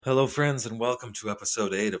Hello, friends, and welcome to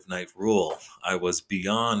episode 8 of Night Rule. I was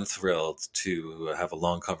beyond thrilled to have a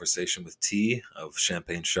long conversation with T of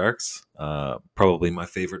Champagne Sharks, probably my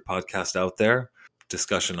favorite podcast out there.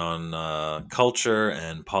 Discussion on culture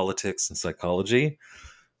and politics and psychology,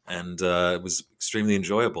 and it was extremely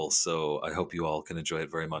enjoyable. So I hope you all can enjoy it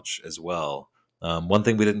very much as well. One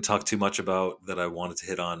thing we didn't talk too much about that I wanted to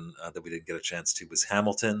hit on that we didn't get a chance to was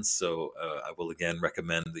Hamilton. So I will again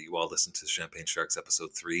recommend that you all listen to Champagne Sharks episode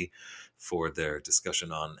 3 for their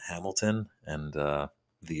discussion on Hamilton and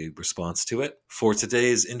the response to it. For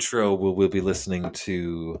today's intro, we'll be listening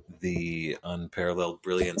to the unparalleled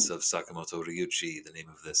brilliance of Sakamoto Ryuichi. The name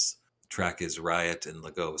of this track is Riot in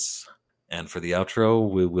Lagos. And for the outro,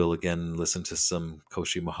 we will again listen to some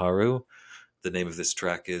Koshi Maharu. The name of this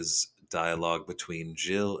track is Dialogue Between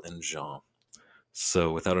Jill and Jean.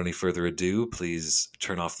 So without any further ado, please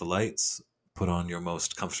turn off the lights, put on your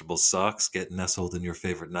most comfortable socks, get nestled in your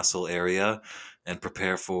favorite nestle area, and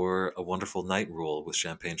prepare for a wonderful night rule with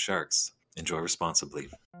Champagne Sharks. Enjoy responsibly.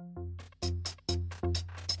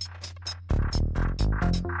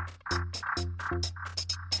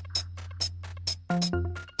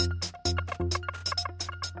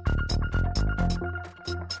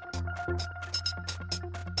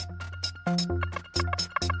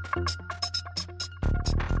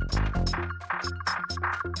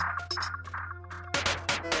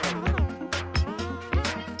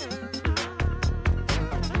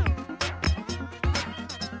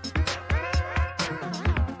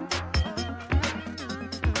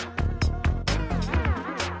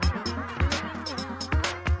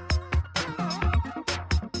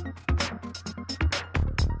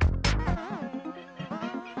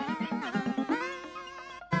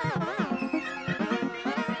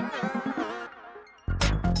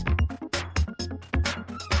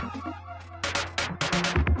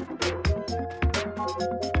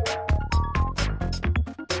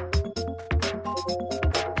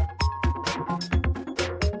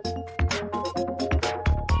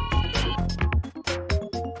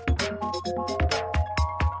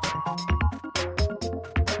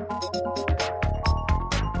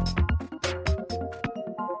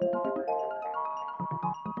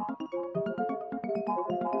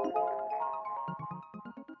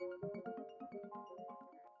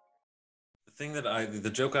 The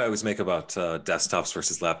joke I always make about desktops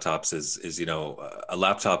versus laptops is a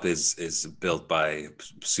laptop is built by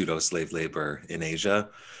pseudo slave labor in Asia,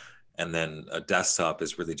 and then a desktop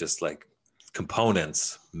is really just like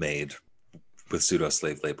components made with pseudo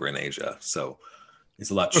slave labor in Asia. So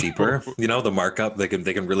it's a lot cheaper. The markup they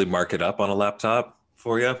can really mark it up on a laptop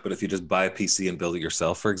for you. But if you just buy a PC and build it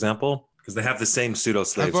yourself, for example, because they have the same pseudo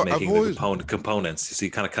slaves making the components, so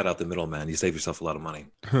you kind of cut out the middleman. You save yourself a lot of money.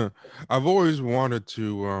 I've always wanted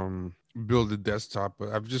to build a desktop, but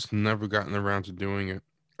I've just never gotten around to doing it.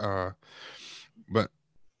 But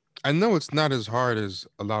I know it's not as hard as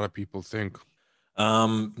a lot of people think.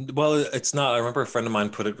 Well, it's not. I remember a friend of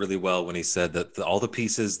mine put it really well when he said that all the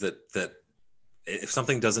pieces that if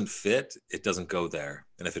something doesn't fit, it doesn't go there,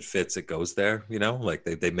 and if it fits, it goes there. Like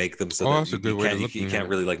they make them so that you can't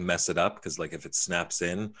really like mess it up, because like if it snaps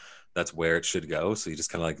in, that's where it should go. So you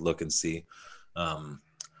just kind of like look and see.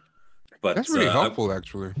 But that's really helpful,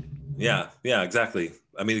 actually. Yeah, exactly.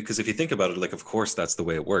 I mean, because if you think about it, like of course that's the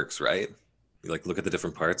way it works, right? You like look at the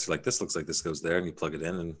different parts. You're like, this looks like this goes there, and you plug it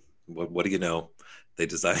in, and what do you know? They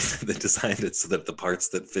designed it so that the parts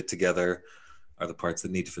that fit together are the parts that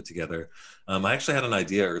need to fit together. I actually had an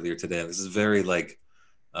idea earlier today, and this is very like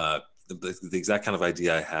the exact kind of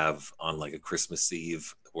idea I have on like a Christmas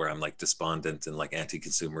Eve, where I'm like despondent and like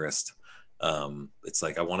anti-consumerist. It's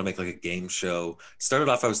like I want to make like a game show. Started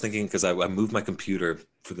off, I was thinking, because I moved my computer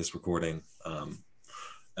for this recording, and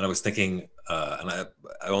I was thinking, and I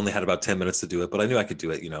only had about 10 minutes to do it, but I knew I could do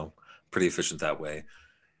it, pretty efficient that way.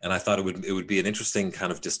 And I thought it would be an interesting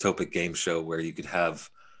kind of dystopic game show where you could have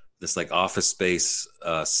this like Office Space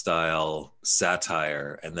style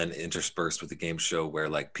satire, and then interspersed with the game show where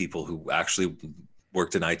like people who actually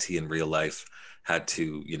worked in IT in real life had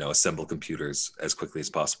to, assemble computers as quickly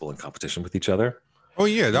as possible in competition with each other. Oh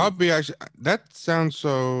yeah, that sounds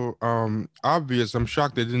so obvious. I'm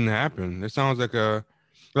shocked it didn't happen. It sounds like I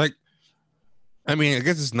mean, I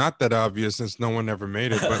guess it's not that obvious since no one ever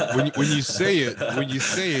made it. But when you say it,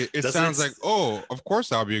 it sounds like, oh, of course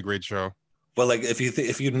that'll be a great show. Well, like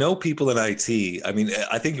if you know people in IT, I mean,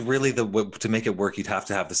 I think really to make it work, you'd have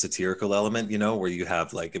to have the satirical element, where you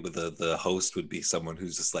have like the host would be someone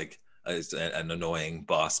who's just like an annoying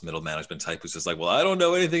boss, middle management type, who's just like, well, I don't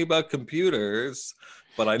know anything about computers,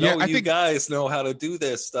 but I know you guys know how to do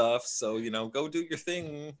this stuff, so go do your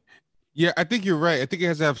thing. Yeah, I think you're right. I think it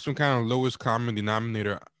has to have some kind of lowest common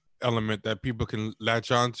denominator element that people can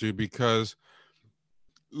latch onto because,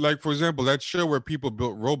 like, for example, that show where people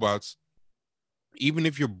built robots, even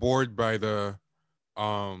if you're bored by the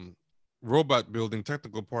um robot building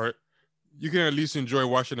technical part, you can at least enjoy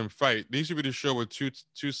watching them fight. They used to be the show where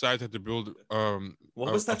two sides had to build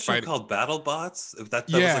What was a that show fight. called? BattleBots? That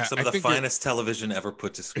was like Yeah, some I of the think it finest television ever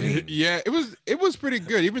put to screen. yeah, it was pretty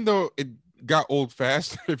good, even though it got old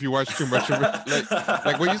fast if you watch too much of it.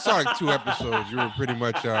 Like when you saw like 2 episodes, you were pretty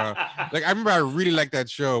much like I remember I really liked that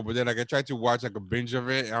show, but then like I tried to watch like a binge of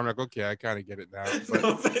it, and I'm like, okay, I kind of get it now. But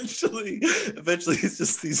No, eventually, it's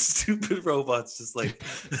just these stupid robots just like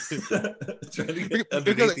trying to get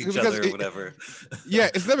underneath each other or whatever. Yeah,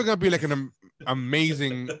 it's never gonna be like an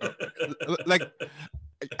amazing like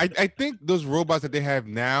I think those robots that they have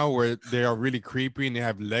now where they are really creepy and they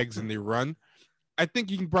have legs and they run, I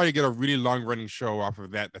think you can probably get a really long running show off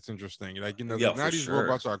of that. That's interesting. Like, Yeah, like now for these sure.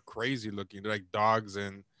 robots are crazy looking. They're like dogs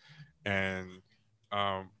and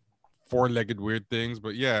um four-legged weird things.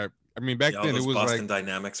 But yeah, I mean back Yeah, all then it those was Boston like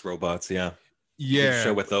Dynamics robots. Yeah, you did a show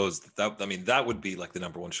yeah. with those. I mean, that would be like the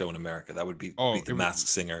number one show in America. That would be Oh, The Masked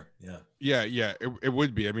Singer. Yeah. yeah, it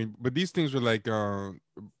would be. I mean, but these things were like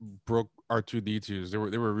broke R2D2s. They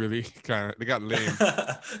were really kind of they got lame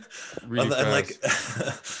really And like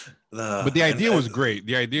fast. But the idea was and great.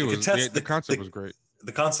 The idea the was contest the concept was great.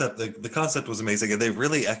 the concept was amazing, and they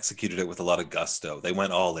really executed it with a lot of gusto. They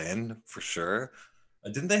went all in for sure.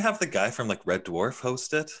 Didn't they have the guy from like Red Dwarf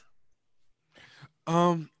host it?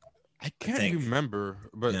 Um, I I can't think. remember,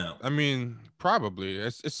 but Yeah. I mean, probably. Yeah.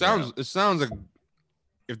 It sounds like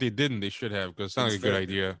if they didn't, they should have because it It sounds was like a good very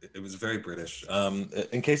idea. it was very British.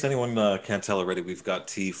 In case anyone can't tell already, we've got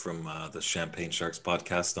T from the Champagne Sharks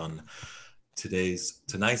podcast on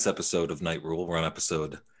tonight's episode of Night Rule. We're on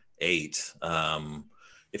episode 8.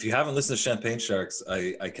 If you haven't listened to Champagne Sharks,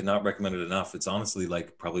 I cannot recommend it enough. It's honestly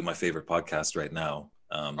like probably my favorite podcast right now.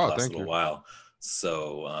 The Oh, last thank little you. while.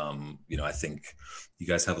 So I think you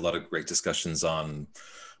guys have a lot of great discussions on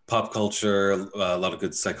pop culture, a lot of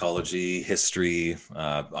good psychology, history,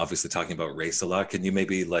 obviously talking about race a lot. Can you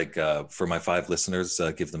maybe like for my 5 listeners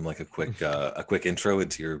give them like a quick intro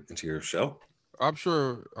into your show? I'm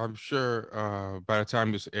sure by the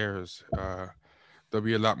time this airs, there'll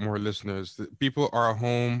be a lot more listeners. People are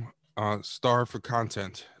home starved for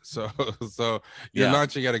content. So so Yeah. you're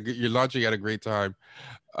launching at a great time.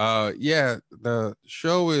 Yeah, the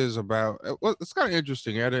show is about well, it's kind of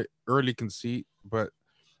interesting. It had an early conceit, but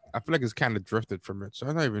I feel like it's kind of drifted from it. So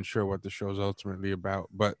I'm not even sure what the show's ultimately about.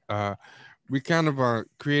 But we kind of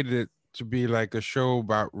created it to be like a show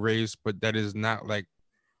about race, but that is not like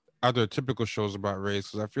other typical shows about race.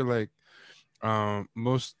 Because I feel like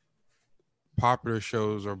most popular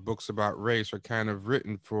shows or books about race are kind of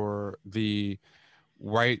written for the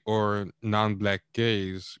white or non-black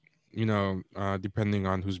gaze, depending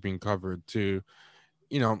on who's being covered to,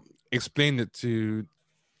 you know, explain it to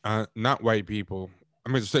not white people. I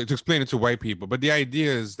mean, to explain it to white people, but the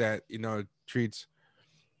idea is that it treats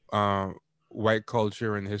uh, white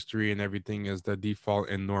culture and history and everything as the default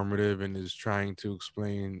and normative, and is trying to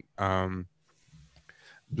explain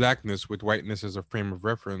blackness with whiteness as a frame of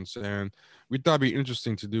reference. And we thought it'd be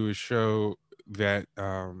interesting to do a show that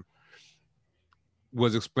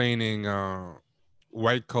was explaining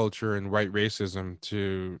white culture and white racism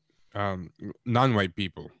to non-white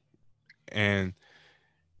people, and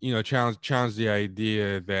challenge the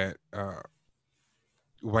idea that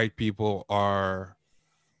white people are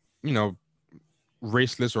you know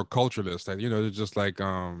raceless or cultureless, that they're just like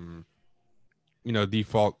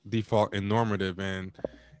default and normative,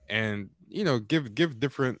 and give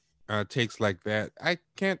different takes like that. I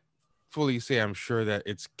can't fully say I'm sure that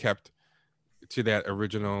it's kept to that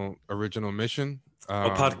original mission. Well,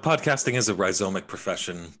 podcasting is a rhizomic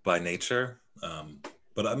profession by nature,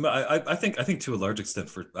 but I think to a large extent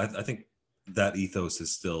I think that ethos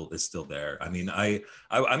is still there. I mean,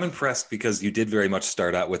 I'm impressed because you did very much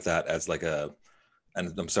start out with that as like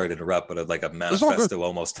and I'm sorry to interrupt, but like a It's all good. manifesto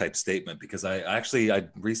almost type statement. Because I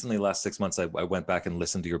recently, last 6 months, I went back and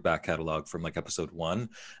listened to your back catalog from like episode 1. And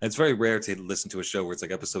it's very rare to listen to a show where it's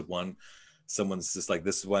like episode 1, someone's just like,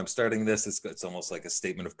 this is why I'm starting this. It's almost like a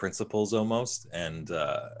statement of principles almost. And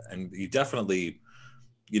you definitely,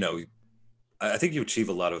 you know, I think you achieve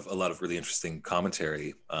a lot of really interesting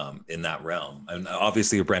commentary in that realm. And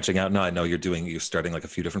obviously you're branching out now. I know you're starting like a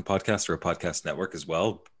few different podcasts or a podcast network as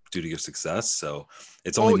well due to your success. So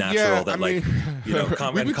it's only Oh yeah, natural I that mean,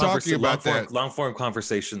 like, we've been talking about that. long form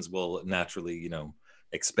conversations will naturally,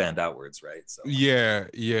 expand outwards. Right. So Yeah.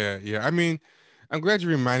 I mean, I'm glad you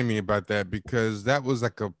reminded me about that because that was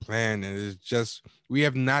like a plan, and it's just we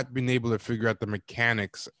have not been able to figure out the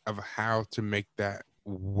mechanics of how to make that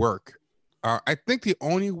work. I think the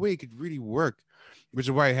only way it could really work, which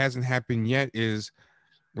is why it hasn't happened yet, is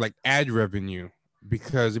like ad revenue.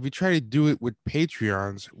 Because if we try to do it with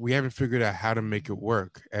Patreons, we haven't figured out how to make it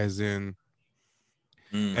work. How do As you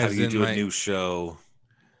in do a like, new show?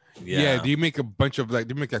 yeah, Yeah. do you make a bunch of like,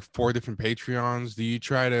 do you make like four different Patreons? Do you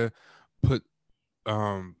try to put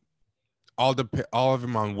um all of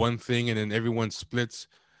them on one thing and then everyone splits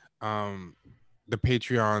um the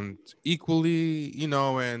Patreon equally,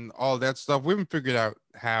 and all that stuff? We haven't figured out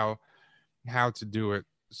how to do it.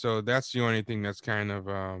 So that's the only thing that's kind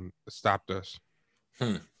of stopped us.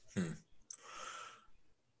 Hmm. Hmm.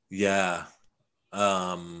 Yeah.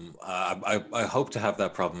 I hope to have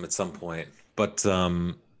that problem at some point, but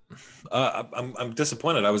I'm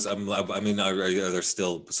disappointed. I mean, are there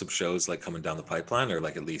still some shows like coming down the pipeline, or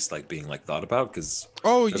like at least like being like thought about? Because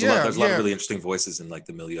Oh yeah, there's a lot of yeah. really interesting voices in like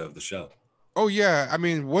the milieu of the show. Oh yeah. I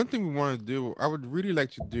mean, one thing we want to do, I would really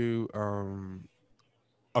like to do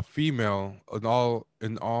a female an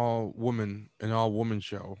all woman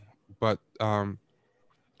show. But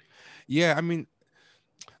yeah, I mean,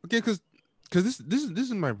 okay, because this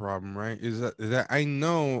is my problem, right? Is that I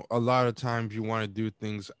know a lot of times you want to do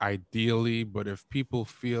things ideally, but if people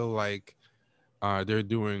feel like they're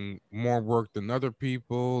doing more work than other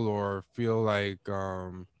people, or feel like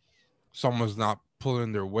someone's not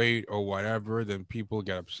pulling their weight or whatever, then people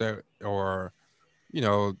get upset, or you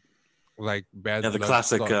know like Yeah, bad the blood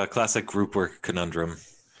stuff. classic group work conundrum.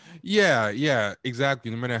 Yeah, yeah,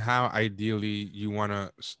 exactly. No matter how ideally you want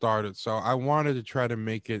to start it. So I wanted to try to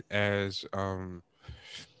make it as um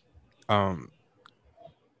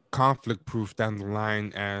conflict proof down the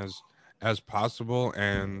line as possible.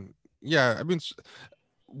 And yeah, I mean,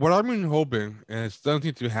 what I've been hoping, and it's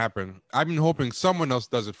nothing to happen, I've been hoping someone else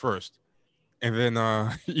does it first, and then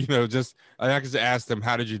just I can just ask them,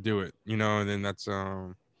 how did you do it, and then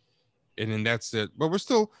that's it. But we're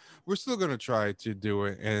still gonna try to do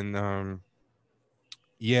it. And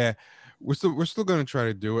yeah, we're still gonna try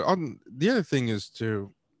to do it. The other thing is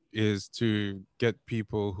to get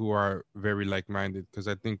people who are very like-minded, because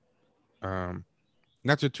I think um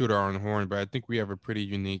not to toot our own horn, but I think we have a pretty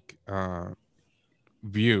unique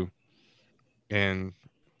view. And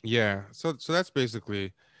yeah, so that's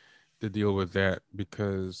basically the deal with that,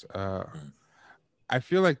 because Mm. I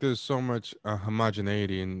feel like there's so much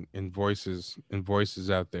homogeneity in voices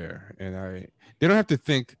out there, and they don't have to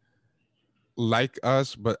think like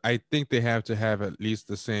us, but I think they have to have at least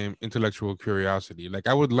the same intellectual curiosity. Like,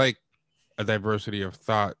 I would like a diversity of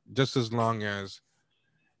thought, just as long as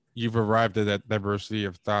you've arrived at that diversity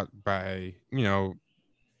of thought by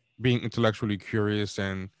being intellectually curious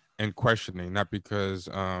and questioning, not because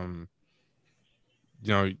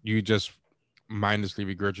you just mindlessly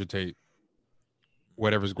regurgitate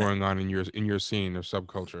whatever's going on in your scene or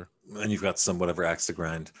subculture. And you've got some whatever axe to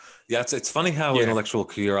grind. Yeah, it's funny how Yeah. intellectual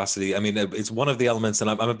curiosity. I mean, it's one of the elements, and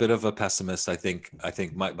I'm a bit of a pessimist. I think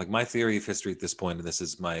my theory of history at this point, and this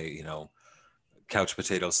is my couch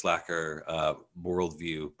potato slacker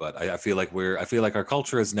worldview. But I feel like our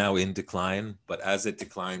culture is now in decline. But as it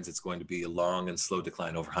declines, it's going to be a long and slow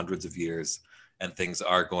decline over hundreds of years, and things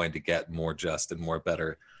are going to get more just and more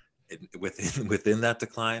better within that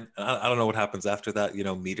decline. I don't know what happens after that.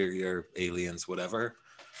 Meteor, aliens, whatever.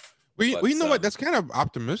 Well, you But know what? That's kind of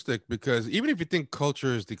optimistic, because even if you think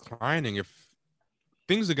culture is declining, if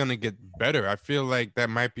things are going to get better, I feel like that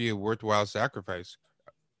might be a worthwhile sacrifice.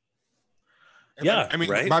 yeah,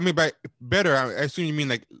 right. By better, I assume you mean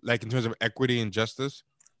like in terms of equity and justice.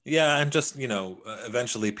 Yeah, and just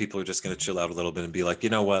eventually people are just going to chill out a little bit and be like, you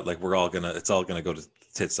know what, like it's all gonna go to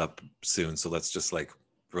tits up soon. So let's just like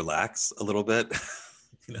relax a little bit,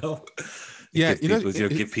 you know. You Yeah, give people,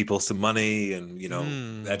 give people some money and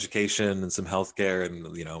mm, education and some healthcare, and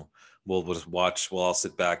we'll just watch. We'll all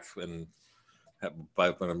sit back and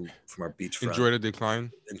from our beachfront, enjoy the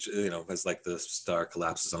decline. and as like the star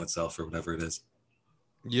collapses on itself or whatever it is.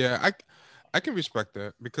 Yeah, I can respect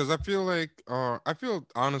that, because I feel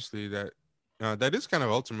honestly that that is kind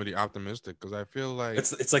of ultimately optimistic, because I feel like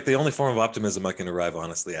It's like the only form of optimism I can arrive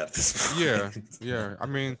honestly at this yeah, point. yeah. I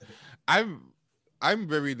mean, I'm I'm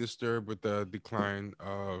very disturbed with the decline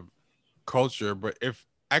of culture, but if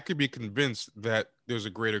I could be convinced that there's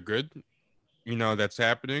a greater good, that's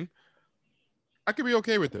happening, I could be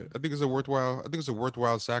okay with it. I think it's a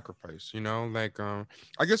worthwhile sacrifice, like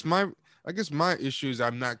I guess my I guess my issue is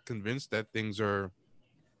I'm not convinced that things are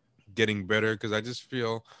getting better, because I just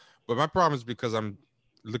feel, but my problem is because I'm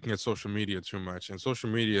looking at social media too much, and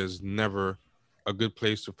social media is never a good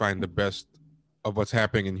place to find the best of what's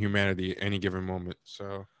happening in humanity at any given moment.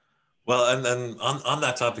 So Well, and then on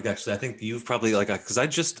that topic, actually, I think you've probably like because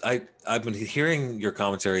I've been hearing your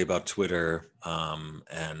commentary about Twitter,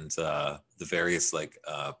 and the various like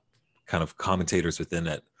kind of commentators within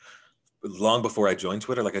it long before I joined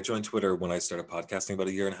Twitter. Like I joined Twitter when I started podcasting about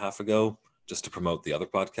a year and a half ago, just to promote the other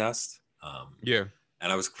podcast. yeah,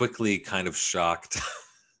 And I was quickly kind of shocked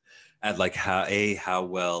at like how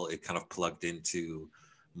well it kind of plugged into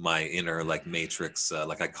my inner like matrix,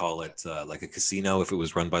 like I call it, like a casino if it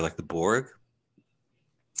was run by like the Borg.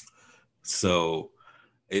 So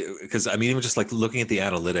because I mean, even just like looking at the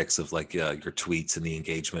analytics of like your tweets and the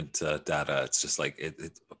engagement data, it's just like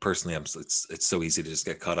personally, it's so easy to just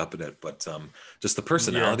get caught up in it. But just the yeah.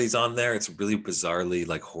 personalities on there, it's really bizarrely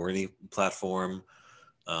like horny platform.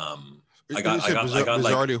 Um, You said I got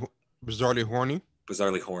like bizarrely horny.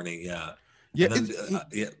 bizarrely horny, yeah. Yeah, And then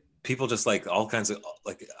yeah, people just like all kinds of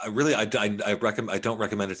like I don't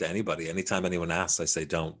recommend it to anybody. Anytime anyone asks, I say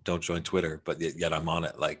don't join Twitter, but yet I'm on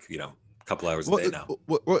it like a couple hours a well, day now.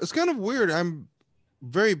 it's kind of weird. I'm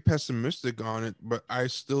very pessimistic on it, but I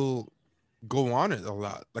still go on it a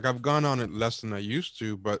lot. Like I've gone on it less than I used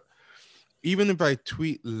to, but even if I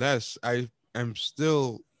tweet less, I am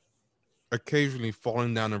still occasionally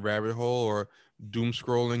falling down a rabbit hole or doom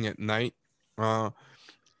scrolling at night. Uh,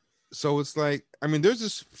 so it's like, I mean, there's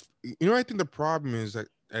this, I think the problem is that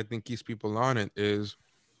I think keeps people on it is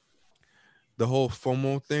the whole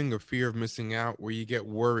FOMO thing, the fear of missing out, where you get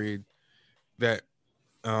worried that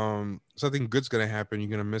something good's gonna happen, you're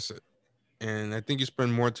gonna miss it. And I think you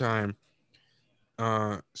spend more time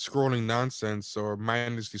scrolling nonsense or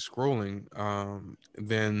mindlessly scrolling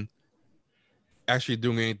than actually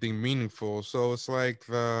doing anything meaningful. So it's like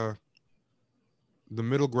the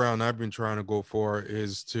middle ground I've been trying to go for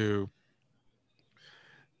is to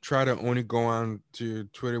try to only go on to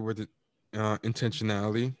Twitter with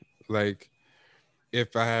intentionality. Like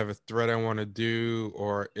if I have a thread I want to do,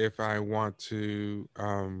 or if I want to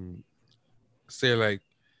say like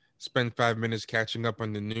spend 5 minutes catching up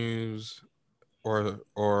on the news,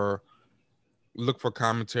 or look for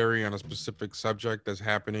commentary on a specific subject that's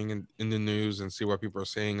happening in the news and see what people are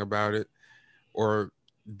saying about it, or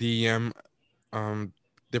DM um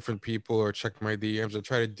different people or check my DMs. I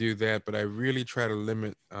try to do that, but I really try to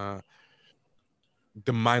limit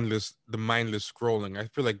the mindless scrolling. I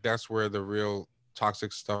feel like that's where the real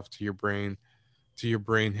toxic stuff to your brain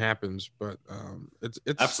happens. But it's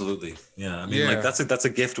Absolutely. Yeah. I mean, like yeah. that's a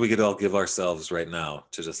gift we could all give ourselves right now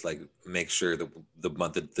to just like make sure that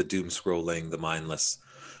the doom scrolling, the mindless.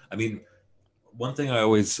 I mean, one thing I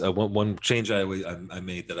always one change I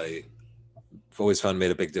made that I've always found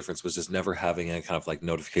made a big difference was just never having any kind of like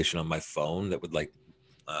notification on my phone that would like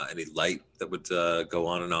any light that would go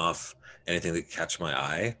on and off, anything that could catch my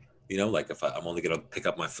eye. Like if I'm only going to pick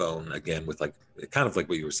up my phone again with like kind of like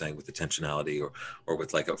what you were saying with intentionality or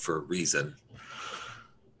with like for a reason,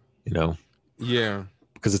 you know, Yeah.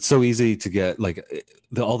 because it's so easy to get like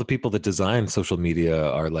all the people that design social media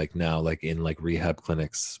are like now like in like rehab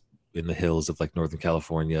clinics in the hills of like Northern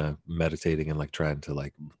California meditating and like trying to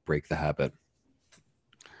like break the habit.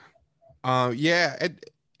 Yeah.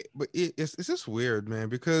 But it's just weird, man,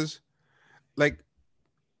 because like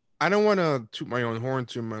I don't want to toot my own horn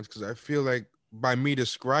too much because I feel like by me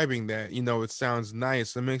describing that, it sounds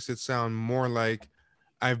nice. It makes it sound more like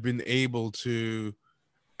I've been able to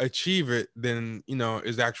achieve it than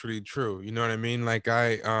is actually true. You know what I mean? Like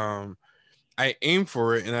I aim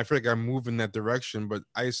for it and I feel like I move in that direction, but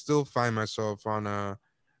I still find myself on a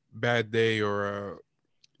bad day or a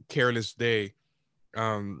careless day.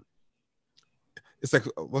 Um, it's like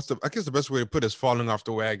I guess the best way to put it is falling off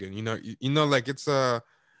the wagon. Like it's a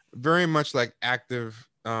very much like active.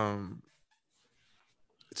 It's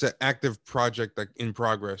an active project like in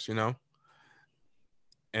progress. And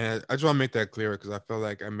I just want to make that clear because I feel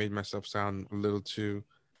like I made myself sound a little too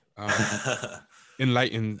um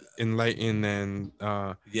enlightened and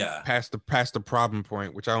Yeah. past the problem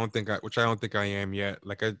point, which I don't think I am yet.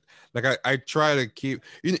 I try to keep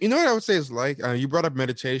you know what I would say is like you brought up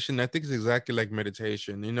meditation. I think it's exactly like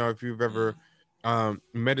meditation. If you've Mm. ever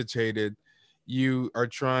meditated, you are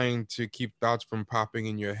trying to keep thoughts from popping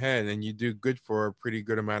in your head, and you do good for a pretty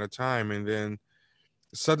good amount of time, and then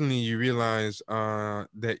suddenly you realize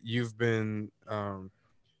that you've been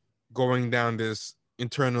going down this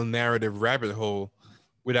internal narrative rabbit hole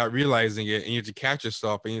without realizing it, and you have to catch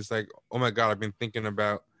yourself, and it's like, oh my god, I've been thinking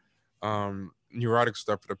about neurotic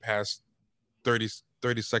stuff for the past 30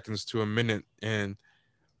 seconds to a minute, and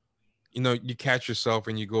you catch yourself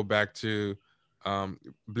and you go back to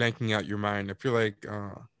blanking out your mind. I feel like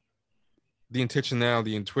the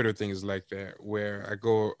intentionality in Twitter thing is like that, where I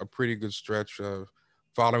go a pretty good stretch of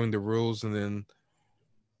following the rules, and then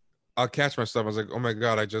I'll catch myself. I was like, oh my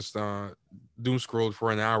god, I just doom scrolled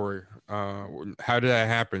for an hour. How did that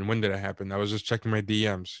happen? When did it happen? I was just checking my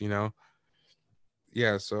DMs, you know.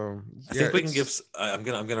 Yeah, so I yeah, think we can give. I'm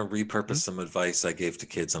gonna repurpose some advice I gave to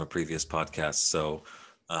kids on a previous podcast. So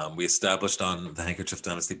we established on the Handkerchief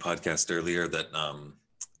Dynasty podcast earlier that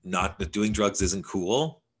not that doing drugs isn't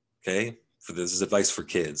cool. Okay, for this is advice for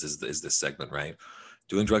kids. Is this segment right?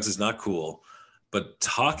 Doing drugs is not cool, but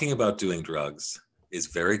talking about doing drugs is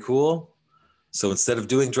very cool. So instead of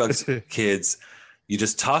doing drugs, kids, you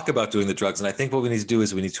just talk about doing the drugs. And I think what we need to do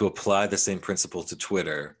is we need to apply the same principle to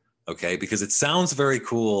Twitter. Okay, because it sounds very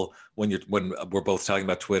cool when we're both talking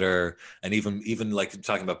about Twitter, and even like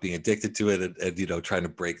talking about being addicted to it, and trying to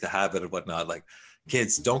break the habit and whatnot. Like,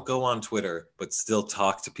 kids, don't go on Twitter, but still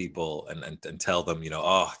talk to people and tell them,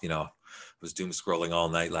 I was doom scrolling all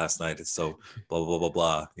night last night. It's so blah blah blah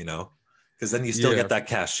blah blah. Because then you still yeah. get that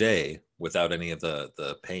cachet without any of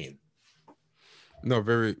the pain. No,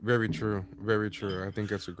 very, very true. Very true. I think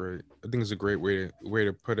that's a great. I think it's a great way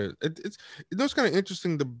to put it. It's kind of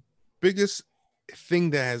interesting. The biggest thing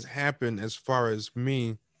that has happened as far as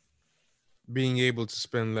me being able to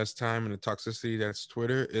spend less time in the toxicity that's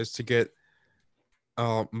Twitter is to get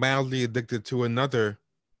mildly addicted to another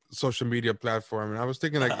social media platform. And I was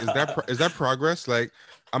thinking, like, is that progress? Like,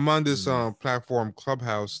 I'm on this Mm. platform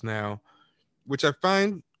Clubhouse now, which I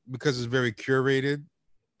find, because it's very curated,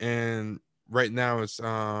 and right now it's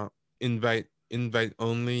invite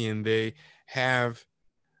only, and they have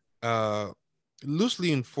uh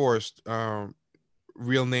loosely enforced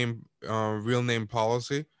real name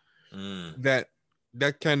policy Mm.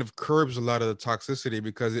 that kind of curbs a lot of the toxicity,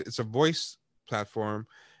 because it's a voice platform,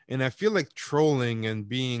 and I feel like trolling and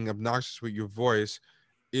being obnoxious with your voice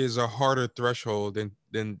is a harder threshold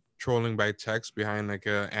than trolling by text behind like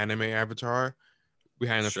a anime avatar,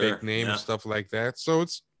 behind a fake Sure. name and Yeah. stuff like that. So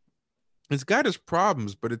it's got its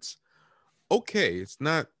problems, but it's okay. It's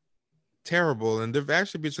not terrible, and there've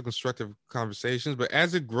actually been some constructive conversations. But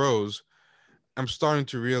as it grows, I'm starting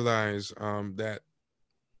to realize that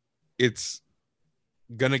it's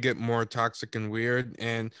gonna get more toxic and weird.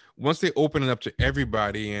 And once they open it up to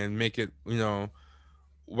everybody and make it,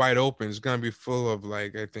 wide open, it's gonna be full of,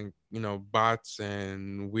 like, I think, bots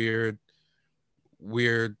and weird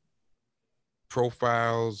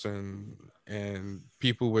profiles and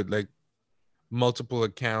people with like multiple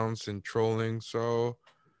accounts and trolling. So,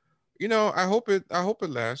 I hope it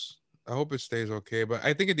lasts. I hope it stays okay. But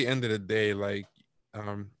I think at the end of the day, like,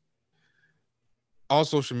 um all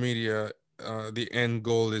social media, the end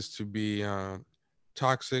goal is to be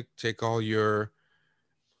toxic, take all your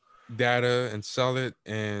data and sell it,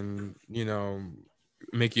 and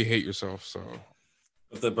make you hate yourself. So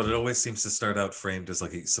But it always seems to start out framed as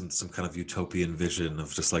like some kind of utopian vision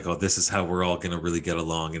of just like, oh, this is how we're all going to really get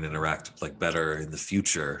along and interact like better in the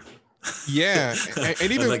future. yeah, and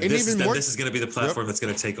And even like and even more. this is going to be the Yep, platform that's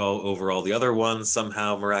going to take all over all the other ones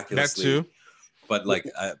somehow that miraculously. too. But like,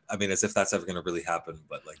 I mean, as if that's ever going to really happen.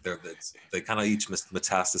 But like, they kind of each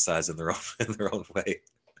metastasize in their own in their own way.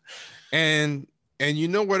 And you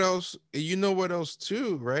know what else? You know what else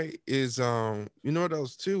too, right? Is you know what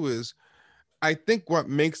else too is, I think what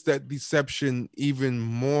makes that deception even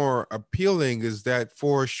more appealing is that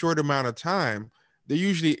for a short amount of time, there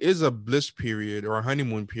usually is a bliss period or a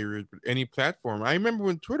honeymoon period with any platform. I remember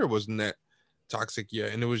when Twitter wasn't that toxic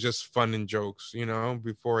yet, and it was just fun and jokes,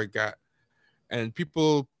 before it got. And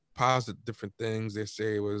people posit different things. They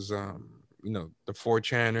say it was, the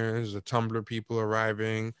 4chaners, the Tumblr people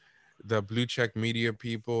arriving, the blue check media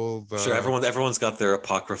people, Sure, the everyone's got their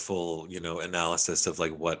apocryphal, analysis of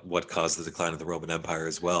like what caused the decline of the Roman Empire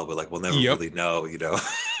as well. But like, we'll never yep, really know.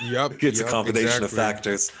 yep, It's a yep, combination of exactly.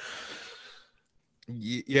 factors.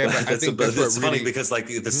 Yeah, but I think But that's what it's funny really. because like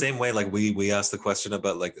the Mhm. same way like we asked the question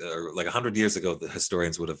about like 100 years ago, the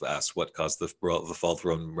historians would have asked what caused the fall of the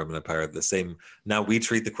Roman Empire. The same now we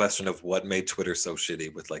treat the question of what made Twitter so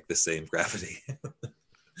shitty with like the same gravity.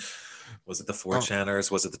 Was it the Uh, 4chaners?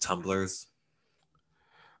 Was it the Tumblers?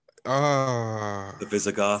 uh The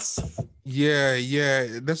Visigoths?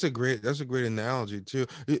 yeah, that's a great analogy too.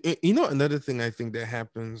 Another thing I think that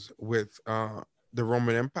happens with the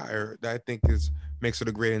Roman Empire that I think is makes it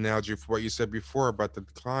a great analogy for what you said before about the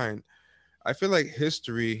decline. I feel like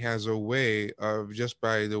history has a way of, just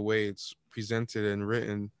by the way it's presented and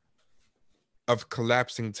written, of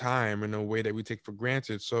collapsing time in a way that we take for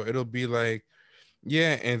granted. So it'll be like,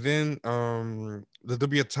 yeah, and then there'll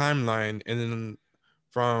be a timeline, and then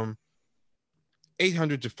from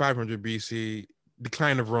 800 to 500 BC,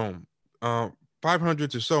 decline of Rome. um 500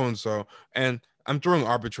 to so and so, and I'm throwing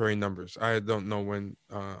arbitrary numbers. I don't know when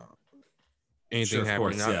Sure, anything of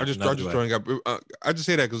happened. course. I Yeah, just neither I'm do just I. throwing up. I just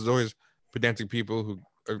say that because there's always pedantic people who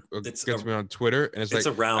It's gets me on Twitter, and it's it's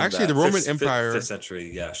like around actually the that Roman fifth Empire.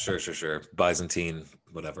 century. Yeah, sure. Byzantine,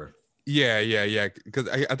 whatever. Yeah. Because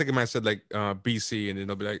I think I might have said like BC, and then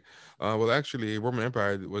they'll be like, well, actually, Roman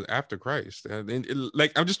Empire was after Christ. And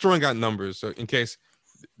like I'm just throwing out numbers, so in case,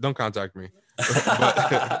 don't contact me.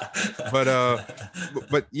 but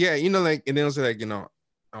but yeah, like, and then also like,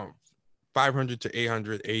 um, 500 to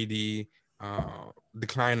 800 AD,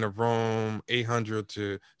 decline of Rome, 800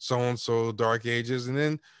 to so and so, Dark Ages, and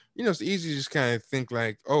then it's easy to just kind of think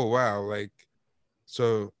like, oh wow, like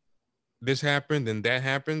so this happened and that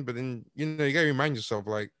happened, but then you gotta remind yourself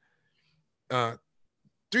like, uh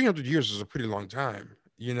 300 years is a pretty long time,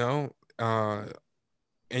 and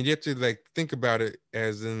you have to like think about it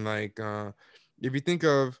as in like, if you think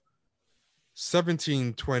of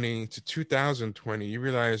 1720 to 2020, you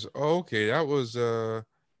realize, oh, okay, that was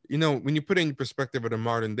when you put it in perspective of the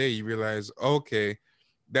modern day, you realize, okay,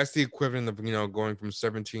 that's the equivalent of going from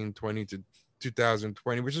 1720 to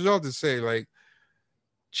 2020, which is all to say like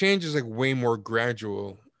change is like way more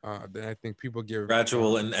gradual than I think people give.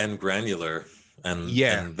 Gradual and granular,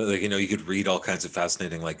 Yeah. and like, you could read all kinds of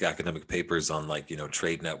fascinating like academic papers on like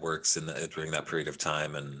trade networks during that period of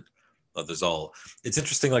time, and there's all it's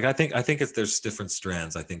interesting. Like I think it's there's different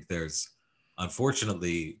strands. I think there's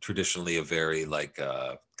unfortunately traditionally a very like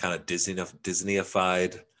kind of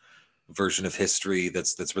Disneyified version of history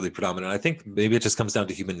that's really predominant. I think maybe it just comes down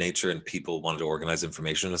to human nature and people wanting to organize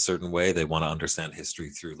information in a certain way. They want to understand history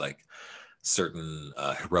through like certain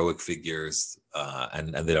heroic figures,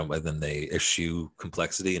 and they don't, and then they eschew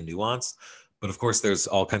complexity and nuance. But of course, there's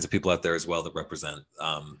all kinds of people out there as well that represent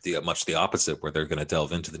the much the opposite, where they're going to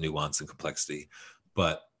delve into the nuance and complexity,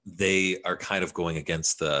 but they are kind of going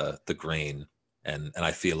against the grain. And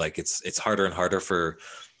I feel like it's harder and harder for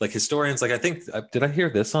like historians. Like I think did I hear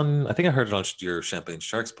this on? I think I heard it on your Champagne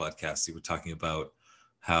Sharks podcast. You were talking about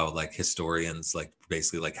how like historians like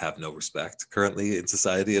basically like have no respect currently in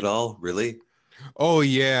society at all, really. Oh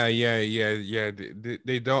yeah.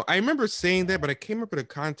 They don't. I remember saying that, but I came up with a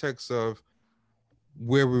context of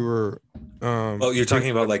where we were Well, you're bringing talking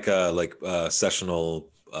about up. like sessional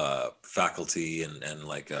faculty and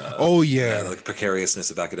Oh yeah. like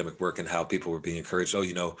precariousness of academic work and how people were being encouraged. Oh,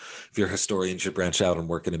 if you're a historian, you should branch out and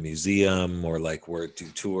work in a museum or like work do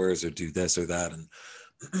tours or do this or that. And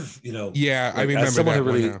Yeah, I like as remember someone who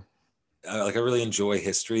that one really now. like I really enjoy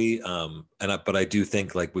history, but I do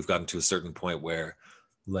think like we've gotten to a certain point where,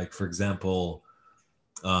 like for example,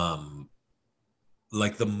 um,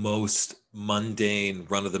 like the most mundane,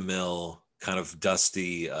 run of the mill, kind of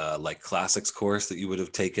dusty, like classics course that you would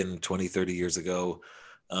have taken 20, 30 years ago.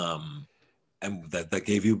 And that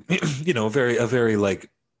gave you, a very like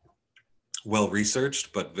well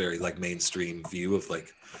researched, but very like mainstream view of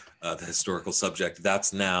like the historical subject.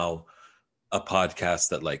 That's now a podcast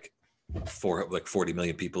that like for like 40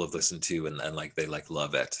 million people have listened to and like they like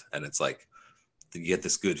love it. And it's like, you get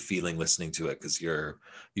this good feeling listening to it because you're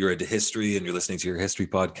into history and you're listening to your history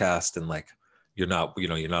podcast and like you're not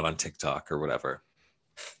on TikTok or whatever.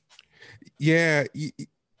 Yeah,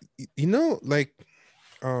 like,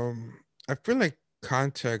 um I feel like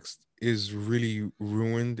context is really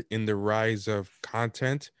ruined in the rise of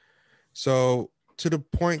content. So to the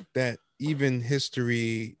point that even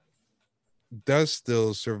history does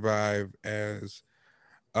still survive as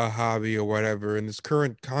a hobby or whatever, and this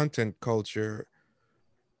current content culture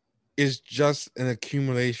is just an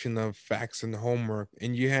accumulation of facts and homework.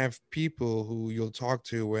 And you have people who you'll talk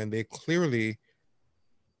to and they clearly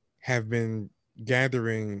have been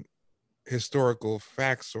gathering historical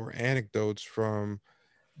facts or anecdotes from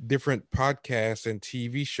different podcasts and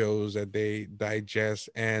TV shows that they digest,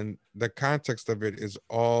 and the context of it is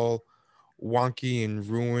all wonky and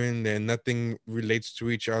ruined, and nothing relates to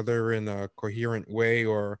each other in a coherent way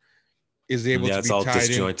or is able Yeah, to it's be all tied in.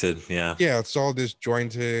 disjointed. Yeah. Yeah, it's all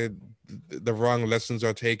disjointed. The wrong lessons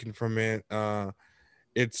are taken from it.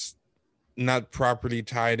 It's not properly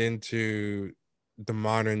tied into the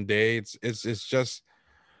modern day. It's just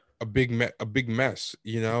a big mess,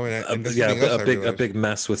 and that's Yeah, something else a I big a realized. big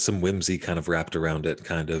mess with some whimsy kind of wrapped around it,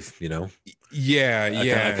 kind of. Yeah,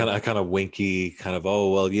 yeah, I kind of winky, kind of,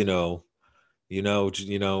 oh well,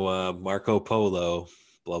 Marco Polo,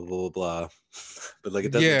 blah blah blah blah. But like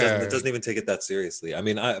it yeah. doesn't even take it that seriously. I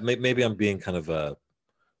mean, maybe I'm being kind of a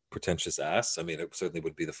pretentious ass. I mean, it certainly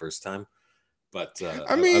would be the first time, but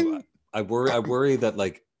I mean, I worry uh, I worry that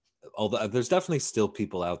like although there's definitely still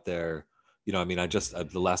people out there you know, I mean, the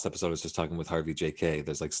last episode I was just talking with Harvey JK.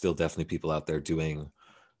 There's like still definitely people out there doing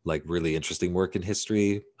like really interesting work in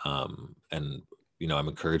history, and you know, I'm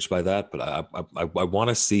encouraged by that. But I want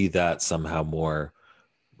to see that somehow more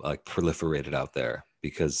like proliferated out there,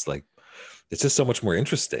 because like it's just so much more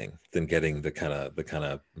interesting than getting the kind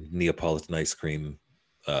of Neapolitan ice cream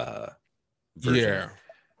uh version. Yeah.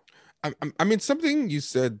 I mean, something you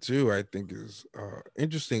said too, I think is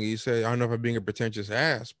interesting. You said, I don't know if I'm being a pretentious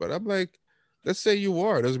ass, but I'm like, let's say you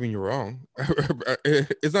are. It doesn't mean you're wrong.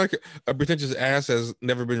 It's not like a pretentious ass has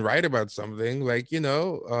never been right about something. Like,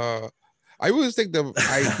 I always think the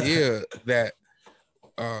idea that,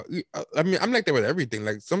 I mean, I'm like that with everything.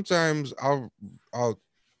 Like sometimes I'll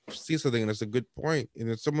see something and it's a good point, and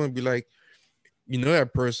then someone will be like,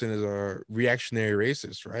 that person is a reactionary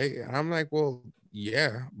racist, right? And I'm like, well,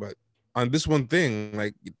 yeah, but on this one thing,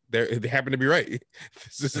 like they happen to be right.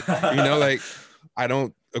 This is, like I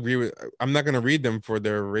don't agree with. I'm not gonna read them for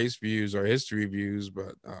their race views or history views,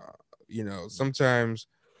 but sometimes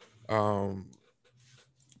um,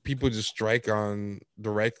 people just strike on the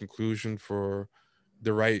right conclusion for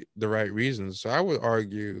the right reasons. So I would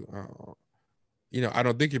argue, I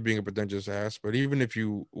don't think you're being a pretentious ass, but even if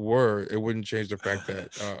you were, it wouldn't change the fact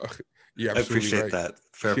that you're I absolutely appreciate right. that.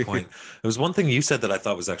 Fair point. There was one thing you said that I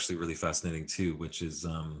thought was actually really fascinating too, which is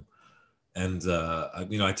and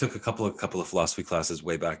you know, I took a couple of philosophy classes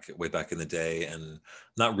way back in the day, and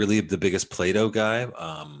not really the biggest Plato guy,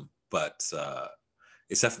 but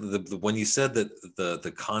it's definitely when you said that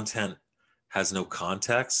the content has no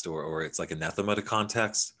context, or it's like anathema to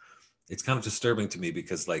context. It's kind of disturbing to me,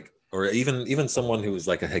 because like, or even someone who is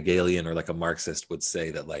like a Hegelian or like a Marxist would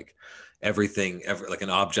say that like like an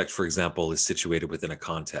object, for example, is situated within a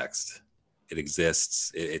context. It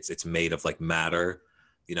exists. It's made of like matter.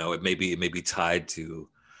 You know, it may be tied to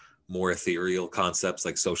more ethereal concepts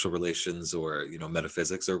like social relations, or you know,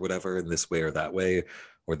 metaphysics or whatever, in this way or that way,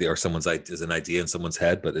 or someone's is an idea in someone's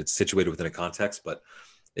head, but it's situated within a context. But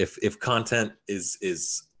if content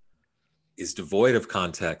is devoid of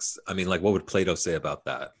context, I mean, like, what would Plato say about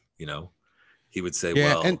that? You know, he would say,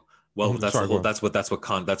 Yeah, and well, that's the sorry, go whole. on. That's what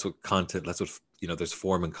content. That's what, you know. There's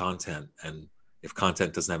form and content, and if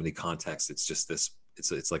content doesn't have any context, it's just this.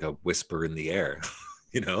 It's like a whisper in the air,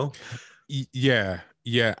 you know. Yeah,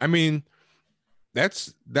 yeah. I mean,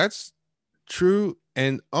 that's true,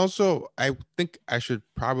 and also I think I should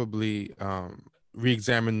probably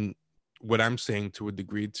re-examine what I'm saying to a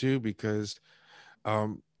degree too, because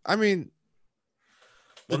I mean,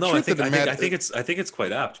 the Well, no, I truth of think the I think matter. I think it's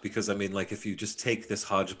quite apt, because I mean, like, if you just take this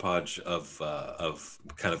hodgepodge of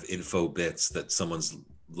kind of info bits that someone's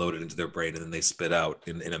loaded into their brain and then they spit out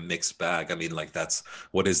in a mixed bag. I mean, like, that's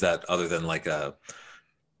what is that other than like a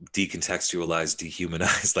decontextualized,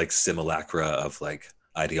 dehumanized like simulacra of like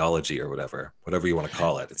ideology, or whatever you want to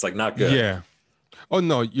call it. It's like not good. Yeah. Oh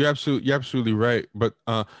no, you're absolutely right. But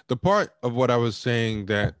the part of what I was saying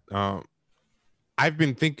that I've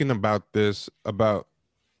been thinking about this, about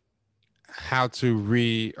how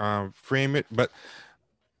to frame it, but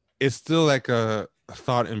it's still like a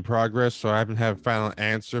thought in progress, so I haven't had a final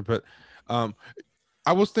answer. But um,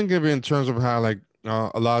 I was thinking of it in terms of how, like,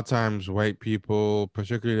 a lot of times white people,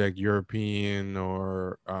 particularly like European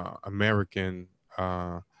or American,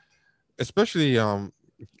 especially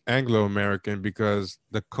Anglo American, because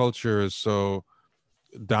the culture is so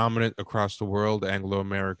dominant across the world. Anglo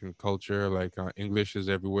American culture, like English is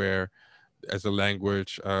everywhere as a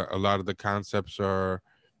language. A lot of the concepts are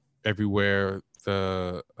everywhere.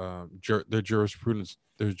 The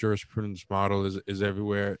jurisprudence model is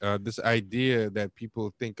everywhere. This idea that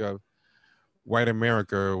people think of white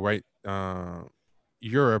America or white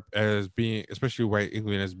Europe as being, especially white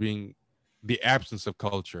England, as being the absence of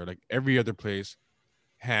culture. Like every other place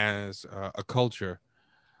has a culture,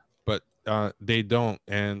 but they don't.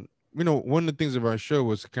 And one of the things of our show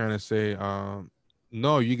was to kind of say,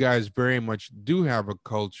 no, you guys very much do have a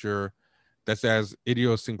culture that's as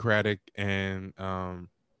idiosyncratic and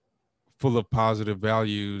full of positive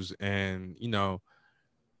values, and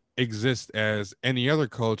exist as any other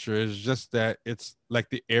culture. Is just that it's like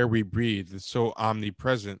the air we breathe. It's so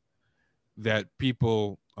omnipresent that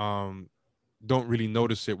people don't really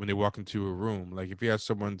notice it when they walk into a room. Like if you have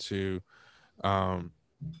someone to um,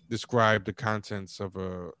 describe the contents of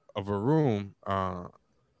a room, no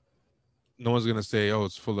one's gonna say, "Oh,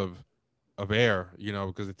 it's full of air,"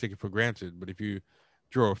 because they take it for granted. But if you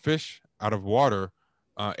throw a fish out of water,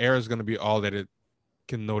 air is gonna be all that it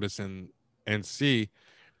can notice and see.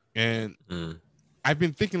 And Mm. I've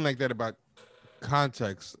been thinking like that about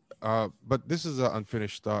context. But this is an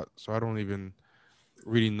unfinished thought, so I don't even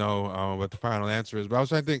really know what the final answer is. But I was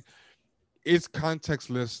trying to think, is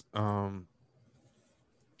contextless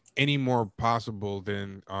any more possible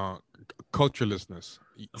than culturelessness?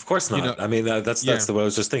 Of course You not. know, I mean, that's yeah, the what I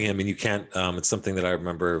was just thinking. I mean, you can't. It's something that I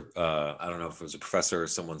remember. I don't know if it was a professor or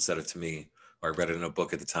someone said it to me, or I read it in a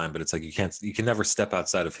book at the time. But it's like you can't. You can never step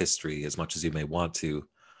outside of history as much as you may want to.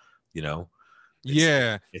 You know, it's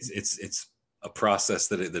yeah, it's a process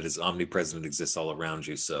that is omnipresent. It exists all around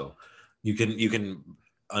you. So you can you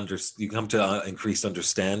come to increased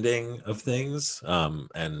understanding of things,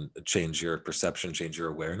 and change your perception, change your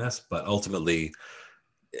awareness. But ultimately,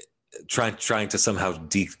 trying to somehow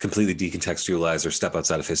completely decontextualize or step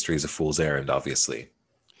outside of history is a fool's errand, obviously.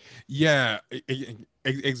 yeah,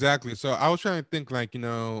 exactly. So I was trying to think, like,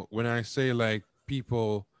 when I say like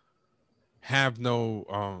people have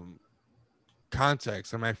no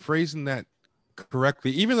context, am I phrasing that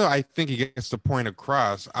correctly? Even though I think it gets the point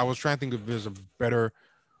across, I was trying to think if there's a better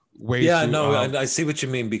way Yeah, to no, I see what you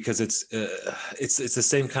mean, because it's the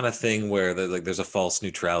same kind of thing where like there's a false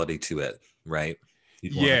neutrality to it, right?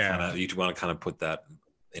 yeah. You'd want to kind of put that,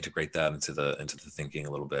 integrate that into the thinking a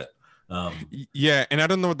little bit. Yeah, and I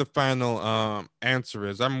don't know what the final answer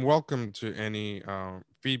is. I'm welcome to any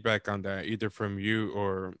feedback on that, either from you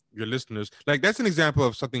or your listeners. Like, that's an example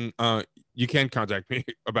of something you can contact me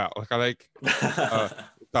about. Like, I like uh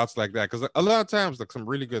thoughts like that, because a lot of times, like, some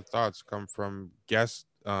really good thoughts come from guests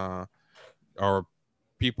or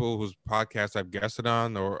people whose podcasts I've guested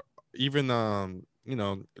on, or even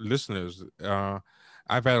listeners.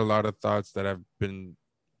 I've had a lot of thoughts that have been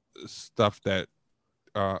stuff that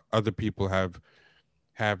other people have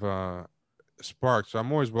sparked. So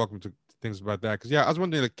I'm always welcome to things about that. Because, yeah, I was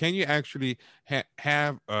wondering, like, can you actually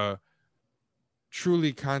have a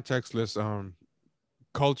truly contextless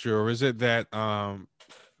culture, or is it that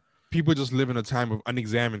people just live in a time of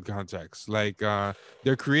unexamined context? Like,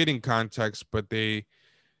 they're creating context, but they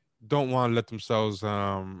don't want to let themselves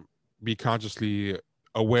be consciously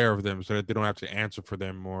aware of them, so that they don't have to answer for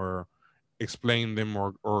them or explain them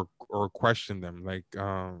or question them. Like,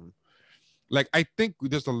 I think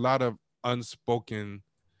there's a lot of unspoken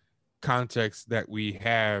context that we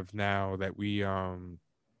have now that we don't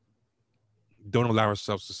allow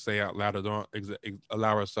ourselves to say out loud, or don't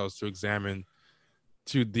allow ourselves to examine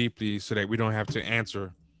too deeply, so that we don't have to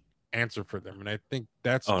answer for them. And I think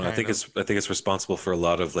that's Oh, and kind of I think it's responsible for a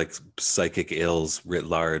lot of like psychic ills writ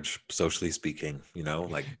large, socially speaking. You know,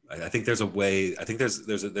 like I think there's a way. I think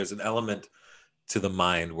there's an element to the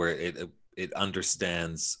mind where it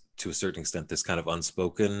understands to a certain extent this kind of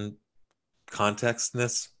unspoken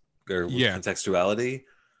contextness or yeah. contextuality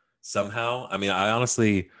somehow. I mean, I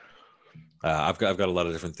honestly, I've got a lot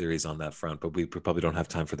of different theories on that front, but we probably don't have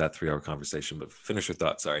time for that 3 hour conversation. But finish your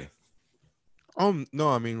thought. Sorry. No,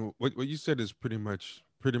 I mean, what you said is pretty much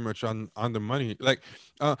on the money. Like,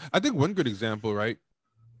 I think one good example, right,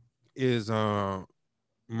 is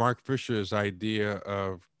Mark Fisher's idea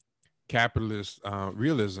of capitalist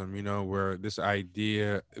realism. Where this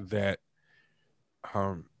idea that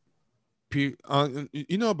um you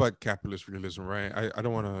know about capitalist realism, right? I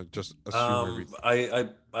don't want to just assume everything.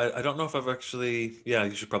 I don't know if I've actually. Yeah,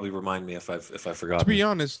 you should probably remind me if I've To forgotten. be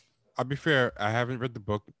honest, I'll be fair. I haven't read the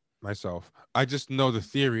book myself. I just know the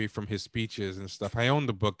theory from his speeches and stuff. I own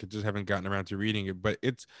the book, I just haven't gotten around to reading it. But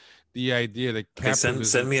it's the idea that Okay, send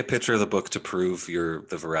capitalism. me a picture of the book to prove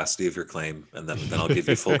the veracity of your claim, and then I'll give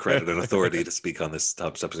you full credit and authority to speak on this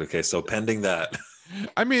top subject. Okay, so pending that.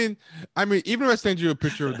 I mean, even if I send you a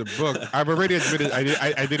picture of the book, I've already admitted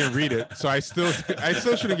I didn't read it, so I still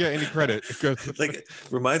shouldn't get any credit because Like,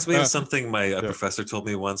 reminds me of uh, something my yeah. professor told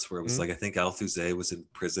me once, where it was Mhm. like, I think Althusser was in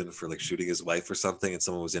prison for like shooting his wife or something, and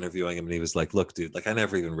someone was interviewing him, and he was like, "Look, dude, like I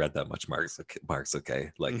never even read that much Marx. Okay, Marx,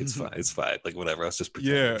 okay, like it's fine, like whatever. I was just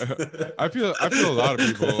pretending." Yeah, I feel a lot of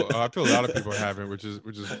people. I feel a lot of people haven't, which is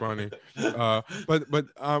funny. But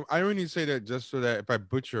I only say that just so that if I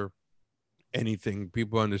butcher anything,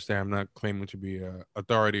 people understand I'm not claiming to be a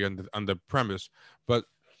authority on the premise. But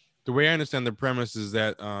the way I understand the premise is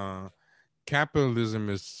that capitalism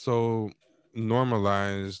is so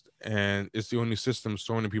normalized, and it's the only system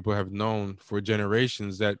so many people have known for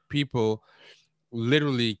generations, that people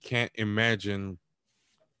literally can't imagine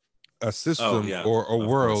a Oh system yeah, or a of course,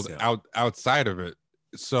 world yeah. outside of it.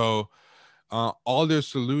 So all their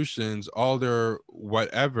solutions, all their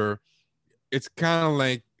whatever, it's kind of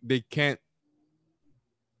like they can't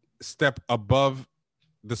step above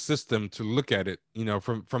the system to look at it,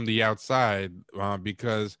 from the outside,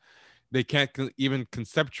 because they can't even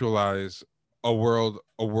conceptualize a world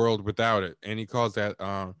without it. And he calls that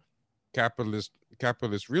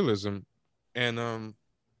capitalist realism. And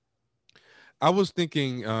I was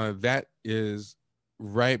thinking that is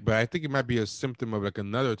right, but I think it might be a symptom of like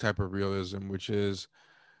another type of realism, which is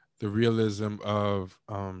the realism of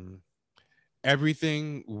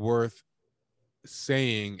everything worth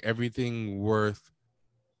saying, everything worth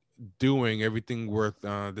doing, everything worth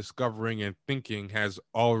discovering and thinking has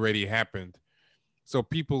already happened. So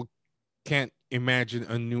people can't imagine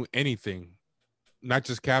a new anything, not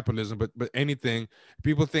just capitalism, but anything.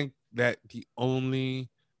 People think that the only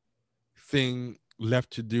thing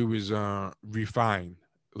left to do is refine.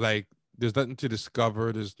 Like there's nothing to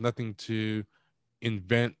discover, there's nothing to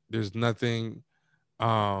invent, there's nothing.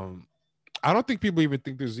 I don't think people even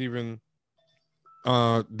think there's even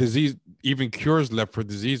disease, even cures left for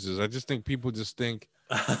diseases. I just think people just think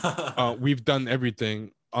we've done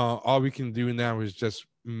everything. All we can do now is just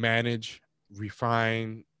manage,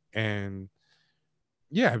 refine, and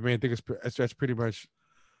yeah. I mean, I think that's pretty much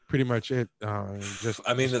it. Just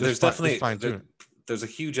I mean, just there's just definitely fine tune. there's a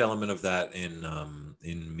huge element of that in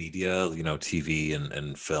media, TV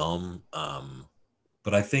and film.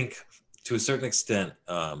 But I think to a certain extent,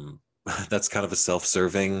 that's kind of a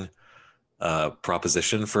self-serving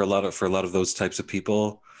proposition for a lot of those types of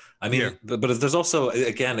people. I Yeah, mean, but there's also,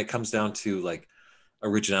 again, it comes down to like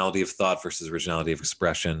originality of thought versus originality of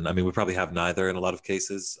expression. I mean, we probably have neither in a lot of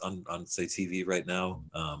cases on say TV right now.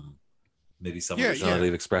 Maybe some yeah. originality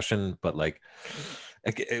of expression, but like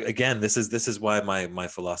again, this is why my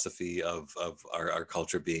philosophy of our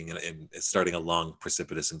culture being in starting a long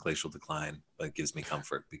precipitous and glacial decline like gives me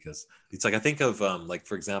comfort, because it's like I think of like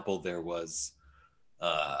for example there was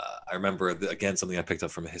I remember again something I picked up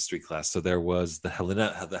from a history class. So there was the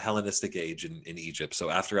Hellenistic age in Egypt. So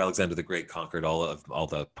after Alexander the Great conquered all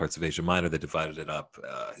the parts of Asia Minor, they divided it up.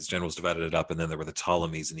 His generals divided it up, and then there were the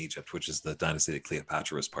Ptolemies in Egypt, which is the dynasty that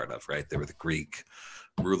Cleopatra was part of. Right, they were the Greek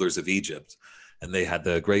rulers of Egypt, and they had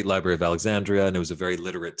the Great Library of Alexandria, and it was a very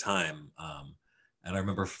literate time. And I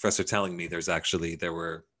remember a professor telling me there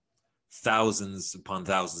were thousands upon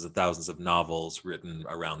thousands and thousands of novels written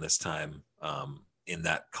around this time in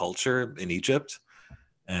that culture in Egypt,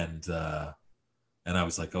 and and I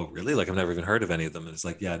was like, oh really? Like I've never even heard of any of them. And it's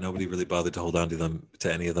like, yeah, nobody really bothered to hold on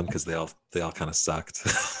to any of them because they all kind of sucked.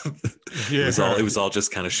 It Yeah. was all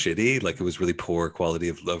just kind of shitty. Like it was really poor quality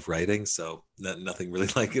of writing. So nothing really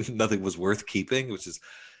like nothing was worth keeping. Which is,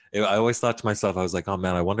 I always thought to myself, I was like, oh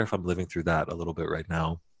man, I wonder if I'm living through that a little bit right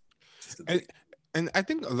now. Just a and bit. and I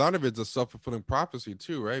think a lot of it's a self-fulfilling prophecy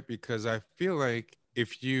too, right? Because I feel like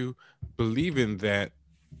if you believe in that,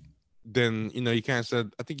 then you can't say.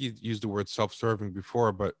 I think you used the word self-serving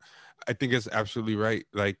before, but I think it's absolutely right.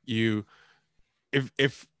 Like if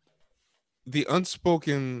the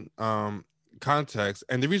unspoken context,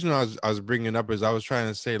 and the reason I was bringing it up is I was trying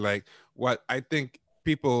to say like what I think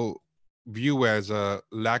people view as a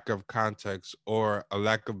lack of context or a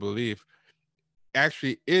lack of belief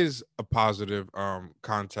actually is a positive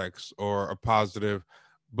context or a positive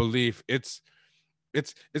belief. It's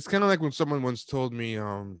kind of like when someone once told me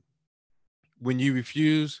when you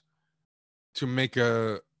refuse to make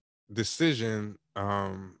a decision,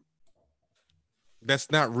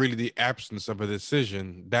 that's not really the absence of a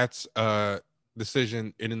decision. That's a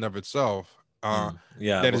decision in and of itself. Yeah,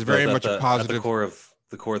 That well, is very at much a positive. the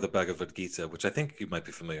core of the Bhagavad Gita, which I think you might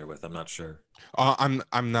be familiar with. I'm not sure.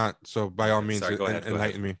 I'm not. So by all Okay, means, sorry. Go ahead. Go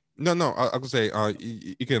ahead. enlighten me. No, no. I could say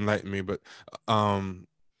you can enlighten me, but um,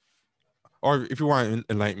 or if you want to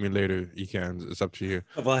enlighten me later, you can. It's up to you.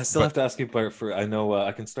 Well, I still But have to ask you for. I know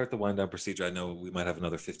I can start the wind down procedure. I know we might have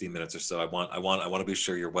another 15 minutes or so. I want to be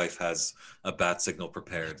sure your wife has a bat signal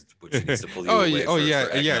prepared, which she needs to pull you oh yeah, away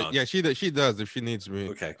for eggnog. yeah. She does if she needs me.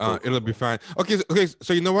 Okay, cool, cool, It'll be cool. fine. Okay, okay.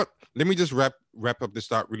 So you know what? Let me just wrap up this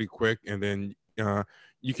thought really quick, and then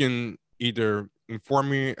you can either inform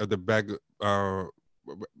me of the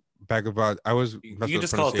Bhagavad. I was You messing can with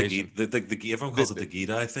just call it the pronunciation. Gita. The everyone calls it The, the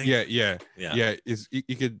Gita, I yeah, think. yeah, Yeah. yeah. Is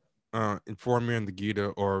you could inform me on the Gita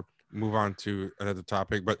or move on to another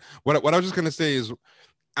topic. But what I was just gonna say is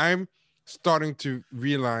I'm starting to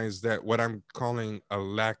realize that what I'm calling a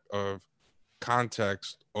lack of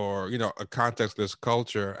context or a contextless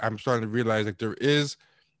culture, I'm starting to realize that there is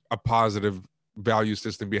a positive value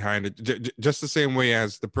system behind it. Just the same way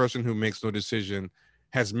as the person who makes no decision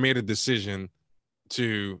has made a decision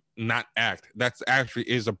to not act. That's actually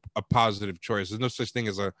is a positive choice. There's no such thing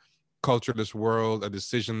as a cultureless world, a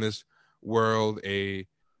decisionless world, a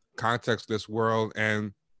contextless world.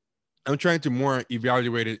 And I'm trying to more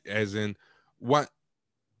evaluate it as in what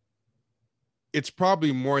it's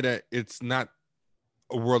probably more that it's not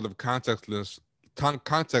a world of contextlessness,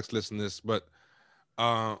 but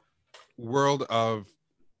a world of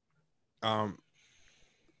um,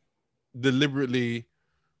 deliberately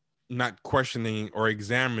not questioning or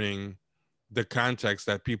examining the context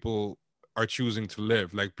that people are choosing to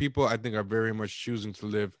live. Like people, I think, are very much choosing to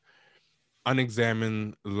live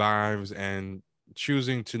unexamined lives and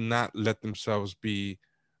choosing to not let themselves be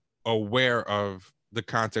aware of the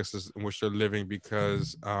context in which they're living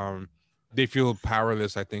because they feel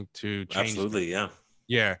powerless, I think, to change them. Absolutely, yeah.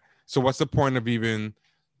 Yeah. So what's the point of even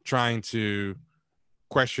trying to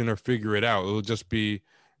question or figure it out? It'll just be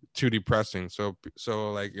too depressing. So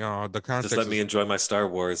like, the Just let context me is, enjoy my Star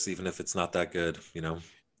Wars, even if it's not that good, you know?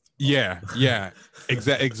 yeah,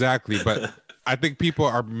 exactly. But I think people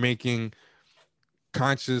are making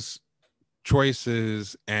conscious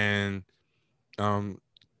choices and um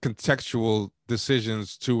contextual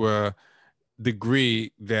decisions to a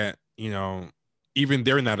degree that, even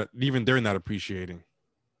they're not appreciating.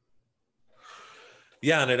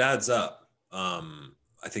 Yeah, and it adds up.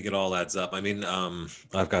 I think it all adds up. I mean,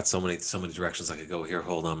 I've got so many directions I could go here.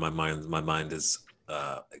 Hold on, my mind is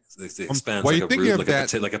it expands While like you're a thinking root, of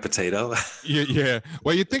that, like a potato. yeah.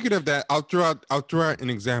 While you're thinking of that, I'll throw out an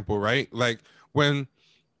example, right? Like when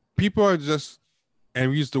people are just, and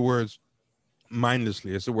we use the words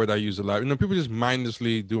mindlessly. It's a word I use a lot. People just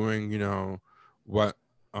mindlessly doing, what,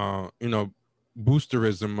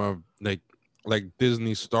 boosterism of like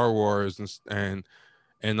Disney, Star Wars,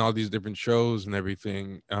 and all these different shows and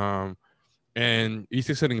everything. And you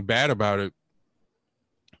say something bad about it.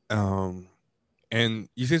 Um, and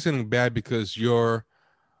you say something bad because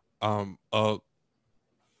um uh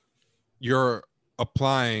you're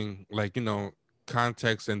applying, like,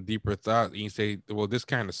 context and deeper thought, and you say, well, this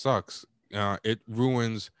kind of sucks. It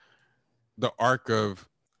ruins the arc of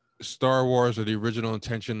Star Wars or the original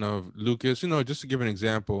intention of Lucas. Just to give an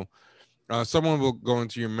example, someone will go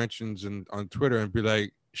into your mentions and on Twitter and be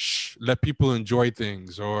like, "Shh, let people enjoy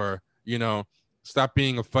things," or "Stop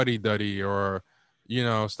being a fuddy duddy," or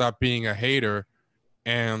 "Stop being a hater."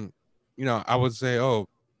 And I would say, "Oh,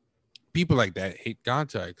 people like that hate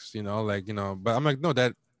context," But I'm like, no,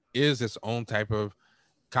 that is its own type of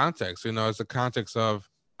context. It's a context of,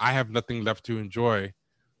 I have nothing left to enjoy.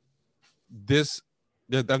 This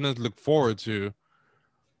There's nothing to look forward to.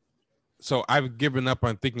 So I've given up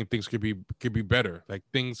on thinking things could be better. Like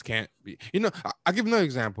things can't be. I'll give another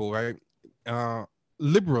example, right? Uh,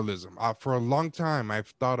 Liberalism. For a long time,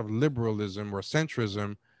 I've thought of liberalism or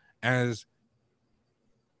centrism as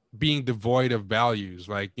being devoid of values.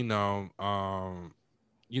 Like, these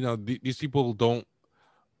people don't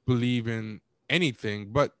believe in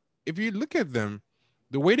anything. But if you look at them,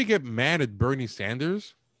 the way to get mad at Bernie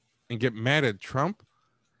Sanders and get mad at Trump,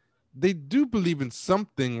 they do believe in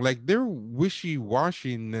something. Like their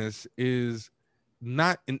wishy-washiness is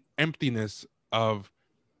not an emptiness of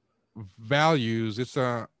values. It's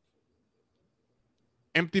a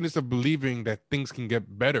emptiness of believing that things can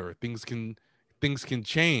get better, things can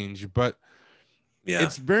change. But Yeah,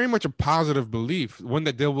 it's very much a positive belief, one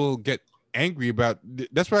that they will get angry about.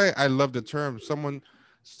 That's why I love the term. Someone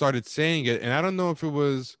started saying it, and I don't know if it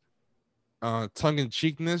was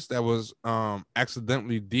tongue-in-cheekness that was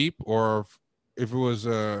accidentally deep, or if it was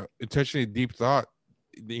intentionally deep thought,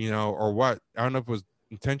 or what. I don't know if it was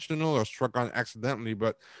intentional or struck on accidentally,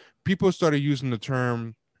 but people started using the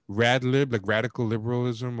term radlib, like radical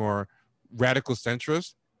liberalism or radical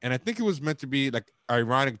centrist. And I think it was meant to be like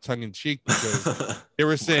ironic, tongue-in-cheek, because they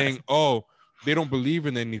were right. saying, oh, they don't believe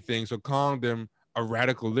in anything, so calling them a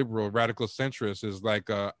radical liberal, radical centrist is like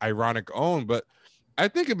a ironic own. But I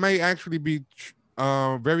think it may actually be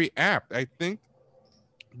very apt. I think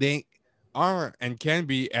they are and can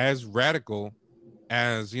be as radical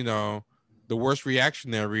as, the worst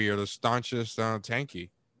reactionary or the staunchest tanky.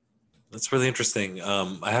 That's really interesting.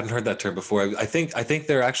 I hadn't heard that term before. I think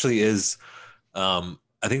there actually is.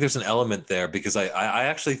 I think there's an element there because I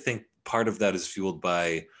actually think part of that is fueled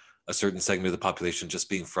by a certain segment of the population just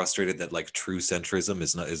being frustrated that like true centrism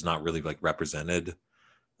is not really like represented,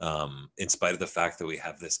 in spite of the fact that we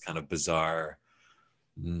have this kind of bizarre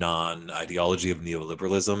non-ideology of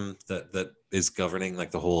neoliberalism that is governing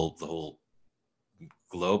like the whole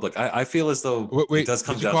globe. Like I feel as though it Wait, does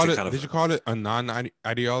come did you down call to it? kind Did of, you call it a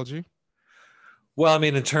non-ideology? well, I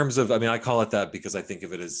mean, in terms of, I mean, I call it that because I think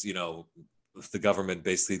of it as, the government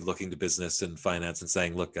basically looking to business and finance and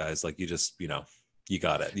saying, look, guys, like you just, you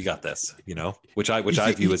got it, you got this, which I You which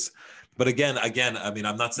I see, view as, but again, I mean,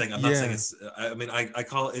 I'm not saying yeah, it's, I mean, I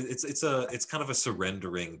call it, it's kind of a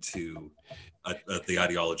surrendering to the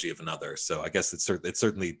ideology of another. So I guess it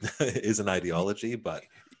certainly is an ideology, but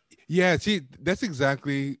yeah. See, that's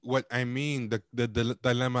exactly what I mean. The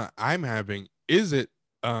dilemma I'm having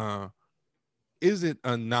uh is it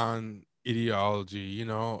a non ideology,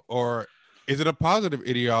 or Is it a positive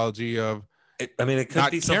ideology of I mean, it could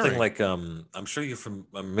not be something caring? like I'm sure you're from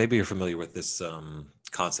maybe you're familiar with this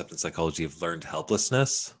concept in psychology of learned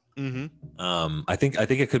helplessness. Mm-hmm. I think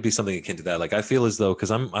it could be something akin to that. Like I feel as though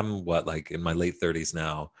because I'm what like in my late 30s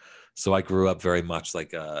now, so I grew up very much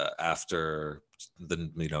like after the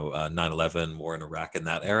 9/11 war in Iraq in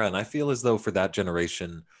that era, and I feel as though for that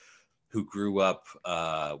generation who grew up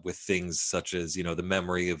with things such as the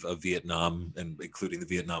memory of Vietnam and including the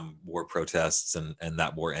Vietnam War protests and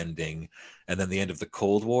that war ending, and then the end of the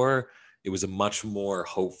Cold War. It was a much more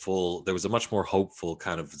hopeful. There was a much more hopeful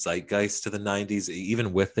kind of zeitgeist to the '90s,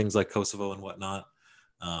 even with things like Kosovo and whatnot.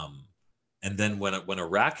 Um, and then when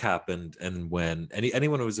Iraq happened, and when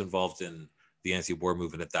anyone who was involved in the anti-war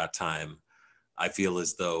movement at that time, I feel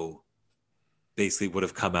as though basically would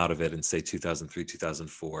have come out of it in say 2003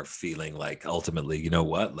 2004 feeling like ultimately you know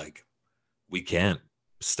what like we can't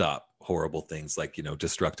stop horrible things like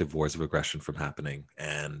destructive wars of aggression from happening,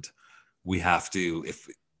 and we have to if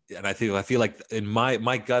and I feel like in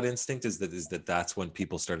my gut instinct is that that's when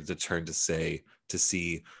people started to turn to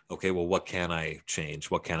see, okay, well, what can I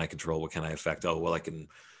change, what can I control, what can I affect? Oh, well, I can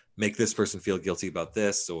make this person feel guilty about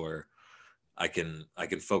this, or I can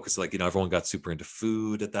focus, like, everyone got super into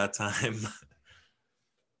food at that time.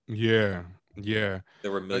 Yeah, yeah.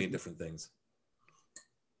 There were a Uh, million different things.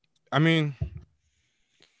 I mean,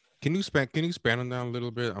 can you expand on that a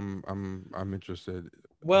little bit? I'm interested.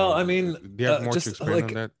 Well, I mean, Do you have more to just expand on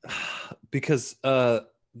like that? because the,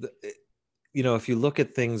 if you look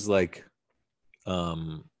at things like,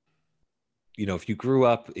 um, if you grew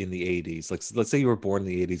up in the '80s, like let's say you were born in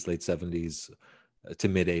the '80s, late '70s to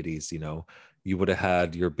mid '80s, you would have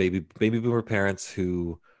had your baby boomer parents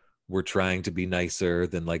who were trying to be nicer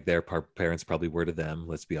than like their parents probably were to them.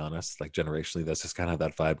 Let's be honest, like generationally, that's just kind of how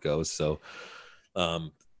that vibe goes. So,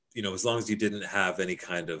 um, as long as you didn't have any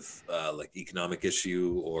kind of like economic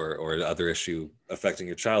issue or other issue affecting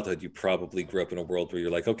your childhood, you probably grew up in a world where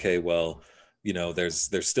you're like, okay, well, there's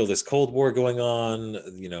still this Cold War going on.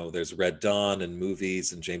 There's Red Dawn and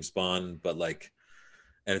movies and James Bond, but like,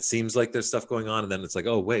 and it seems like there's stuff going on, and then it's like,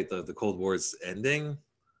 oh wait, the Cold War is ending.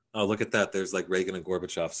 Oh, look at that. There's like Reagan and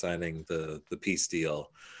Gorbachev signing the peace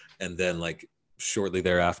deal, and then like shortly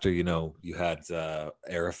thereafter, you had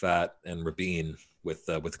Arafat and Rabin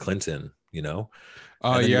with Clinton, Oh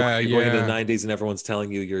and then yeah, you're going into the yeah. '90s, and everyone's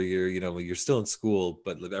telling you you're still in school,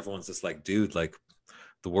 but everyone's just like, dude, like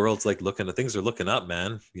the world's like things are looking up,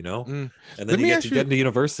 man, Mm. and then Let you me get to ask you. get into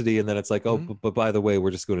university, and then it's like, oh, Mm. but by the way,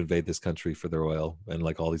 we're just going to invade this country for their oil, and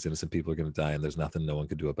like all these innocent people are going to die, and there's nothing no one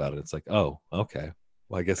can do about it. It's like, oh, okay,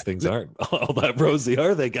 well, I guess things Let, aren't all that rosy,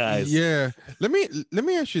 are they, guys? yeah. Let me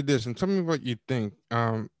ask you this and tell me what you think.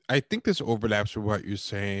 I think this overlaps with what you're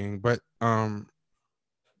saying, but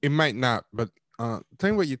it might not. But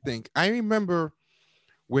tell me what you think. I remember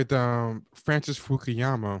with Francis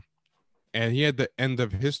Fukuyama, and he had the end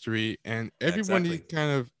of history, and Yeah, everybody exactly.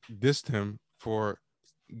 kind of dissed him for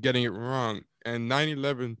getting it wrong. And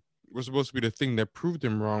 9/11 was supposed to be the thing that proved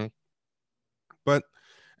him wrong. But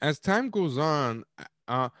as time goes on,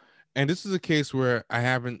 uh, and this is a case where I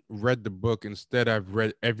haven't read the book. Instead, I've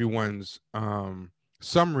read everyone's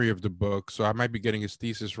summary of the book, so I might be getting his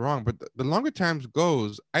thesis wrong. But the longer times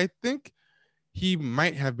goes, I think he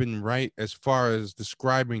might have been right as far as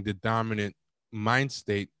describing the dominant mind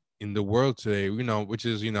state in the world today. Which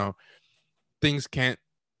is things can't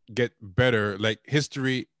get better. Like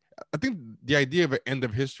history, I think the idea of an end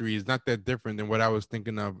of history is not that different than what I was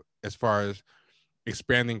thinking of as far as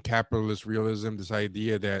expanding capitalist realism. This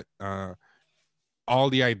idea that all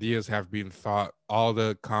the ideas have been thought, all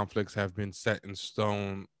the conflicts have been set in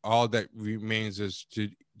stone. All that remains is to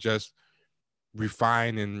just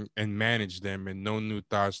refine and manage them, and no new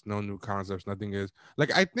thoughts, no new concepts, nothing is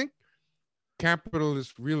like I think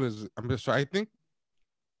capitalist realism. I think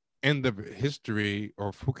end of history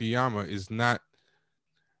or Fukuyama is not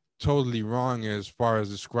totally wrong as far as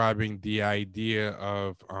describing the idea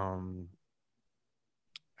of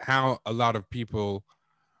how a lot of people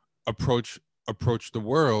approach approach the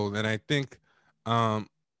world. And I think um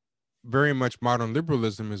very much modern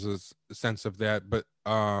liberalism is a sense of that. But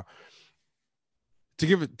to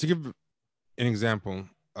give an example,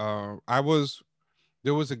 I was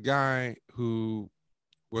there was a guy who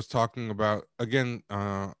was talking about, again,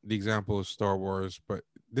 the example of Star Wars, but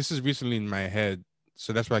this is recently in my head,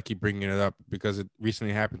 so that's why I keep bringing it up, because it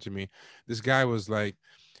recently happened to me. This guy was like,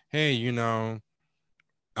 hey,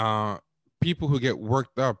 uh people who get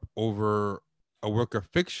worked up over a work of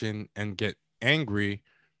fiction and get angry,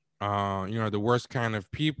 the worst kind of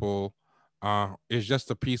people, is just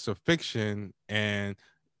a piece of fiction, and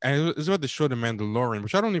and it was about the show The Mandalorian,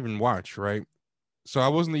 which I don't even watch, right? So I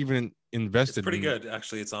wasn't even It's invested pretty in. good,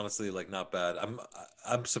 actually. It's honestly like not bad.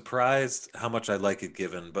 I'm surprised how much I like it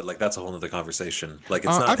given, but like that's a whole nother conversation. Like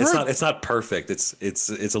I've heard, it's not perfect.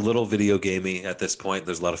 It's a little video gamey at this point.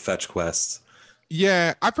 There's a lot of fetch quests.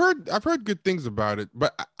 yeah, I've heard good things about it,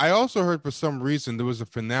 but I also heard for some reason there was a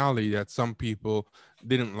finale that some people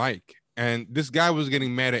didn't like, and this guy was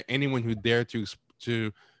getting mad at anyone who dared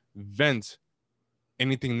to vent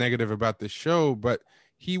anything negative about the show, but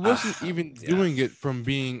he wasn't even Yeah. doing it from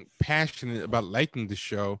being passionate about liking the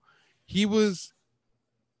show. He was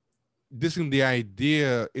dissing the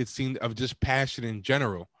idea, it seemed, of just passion in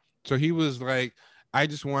general. So he was like, I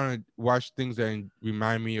just want to watch things that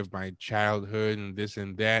remind me of my childhood and this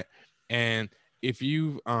and that. And if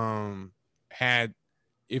you've had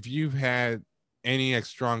if you've had any like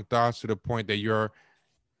strong thoughts to the point that you're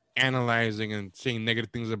analyzing and saying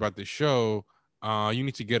negative things about the show, you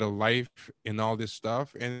need to get a life and all this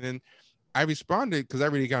stuff. And then I responded because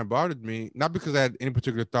that really kind of bothered me, not because I had any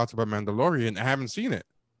particular thoughts about Mandalorian. I haven't seen it.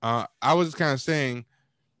 I was kind of saying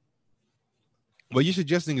what you're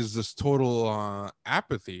suggesting is this total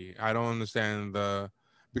apathy. I don't understand the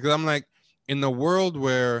because I'm like in the world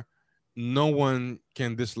where no one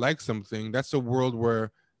can dislike something. That's a world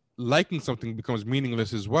where liking something becomes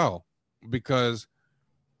meaningless as well, because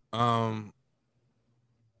um,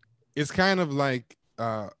 it's kind of like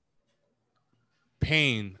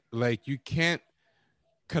pain. Like you can't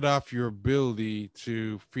cut off your ability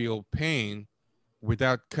to feel pain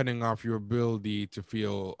without cutting off your ability to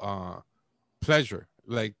feel pleasure.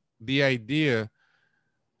 Like the idea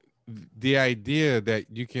that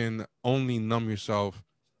you can only numb yourself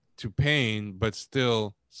to pain but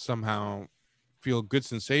still somehow feel good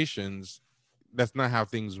sensations, that's not how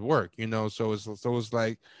things work, you know. So it's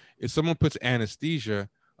like if someone puts anesthesia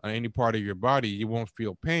on any part of your body, you won't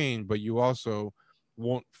feel pain, but you also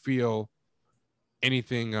won't feel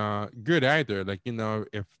anything good either. Like, you know,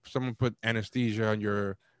 if someone put anesthesia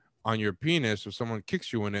on your penis, if someone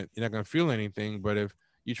kicks you in it, you're not going to feel anything, but if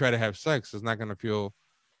you try to have sex, it's not going to feel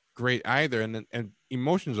great either. And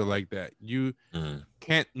emotions are like that. You Mm.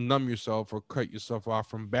 can't numb yourself or cut yourself off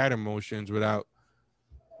from bad emotions without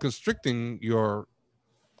constricting your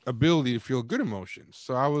ability to feel good emotions.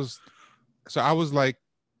 So I was like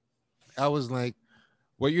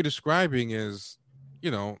what you're describing is,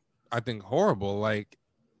 you know, I think horrible. Like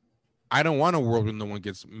I don't want a world where no one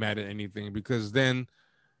gets mad at anything, because then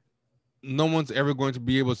no one's ever going to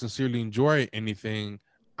be able to sincerely enjoy anything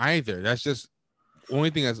either. That's just only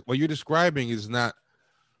thing. That's what you're describing is not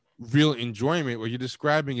real enjoyment. What you're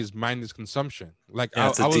describing is mindless consumption. Like Yeah,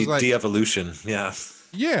 it's a I was like, de-evolution. Yeah.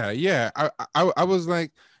 yeah. I was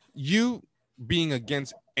like, you being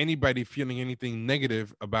against anybody feeling anything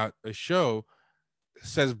negative about a show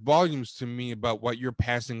says volumes to me about what you're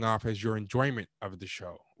passing off as your enjoyment of the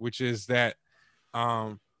show, which is that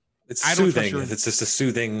um It's I don't trust soothing. your It's just a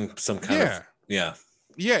soothing, some kind of, yeah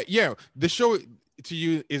yeah. yeah. The show to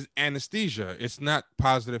you is anesthesia. It's not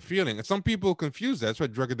positive feeling, and some people confuse that. That's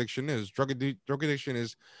what drug addiction is. Drug addiction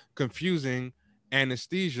is confusing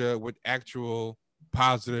anesthesia with actual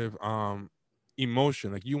positive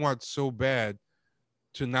emotion. Like you want so bad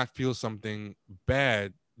to not feel something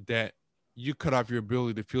bad that you cut off your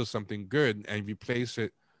ability to feel something good and replace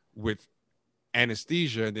it with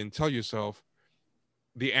anesthesia, and then tell yourself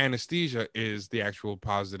the anesthesia is the actual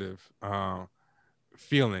positive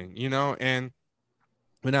feeling, you know. And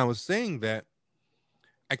when I was saying that,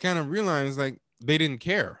 I kind of realized like they didn't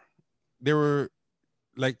care. They were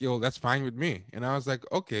like, yo, that's fine with me. And I was like,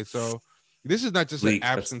 okay, so this is not just an Bleak.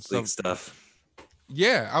 That's absence bleak of, stuff.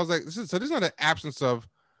 yeah. I was like, this is not an absence of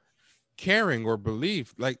caring or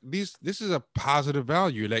belief. Like this is a positive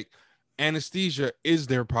value. Like anesthesia is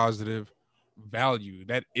their positive value.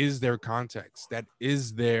 That is their context. That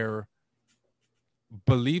is their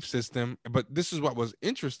belief system. But this is what was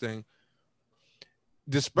interesting.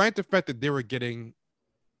 Despite the fact that they were getting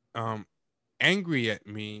um angry at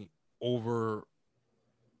me over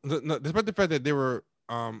no, despite the fact that they were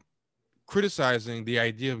criticizing the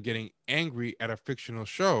idea of getting angry at a fictional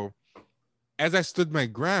show, as I stood my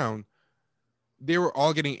ground, they were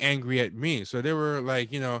all getting angry at me. So they were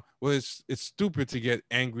like, you know, well, it's stupid to get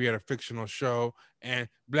angry at a fictional show and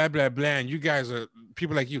blah blah blah. And you guys are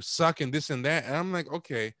people like you suck and this and that. And I'm like,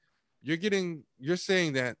 okay, you're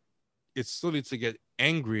saying that it's silly to get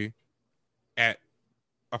angry at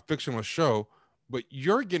a fictional show, but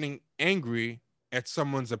you're getting angry at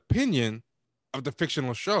someone's opinion of the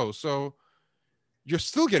fictional show. So you're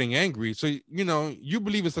still getting angry. So, you know, you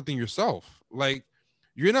believe in something yourself. Like,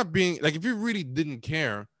 you're not being, like, if you really didn't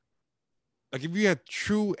care, Like if you had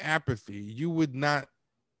true apathy,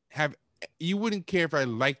 have you wouldn't care if I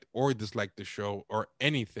liked or disliked the show or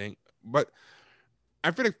anything. But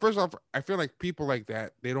I feel like first off, I feel like people like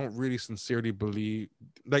that, they don't really sincerely believe,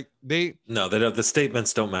 like they No, they don't, the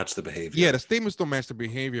statements don't match the yeah, behavior. the statements don't match the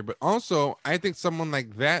behavior. But also I think someone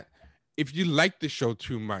like that, if you like the show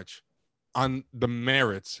too much on the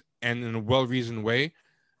merits and in a well-reasoned way,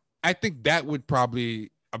 I think that would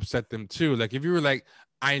probably upset them too. Like if you were like,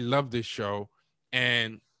 I love this show,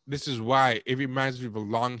 and this is why it reminds me of a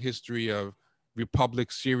long history of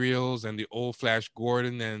Republic serials and the old Flash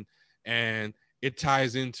Gordon, and it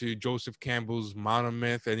ties into Joseph Campbell's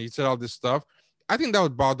monomyth, and he said all this stuff. I think that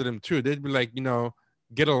would bother them too. They'd be like,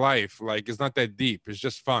 get a life. Like it's not that deep. It's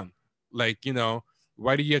just fun. Like,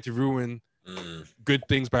 why do you have to ruin Mm. good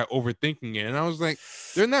things by overthinking it? And I was like,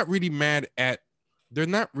 they're not really mad at they're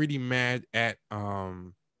not really mad at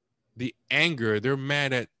the anger. They're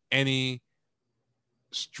mad at any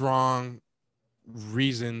strong,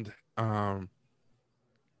 reasoned,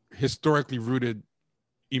 historically rooted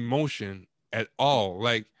emotion at all.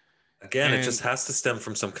 Like, Again, it just and has to stem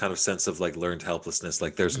from some kind of sense of like learned helplessness.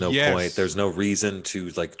 Like there's no point, yes, there's no reason to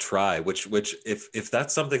like try. Which if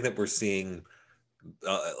that's something that we're seeing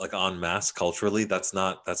like en masse culturally, that's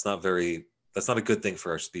not a good thing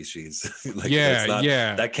for our species. Like yeah,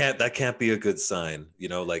 yeah, that can't be a good sign. You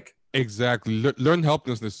know, like exactly. Learn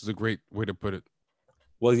helplessness is a great way to put it.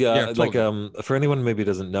 well, Yeah, yeah, like totally. for anyone who maybe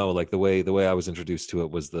doesn't know, like the way I was introduced to it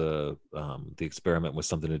was the experiment was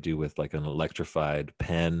something to do with like an electrified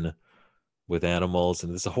pen with animals,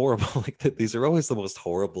 and it's a horrible like these are always the most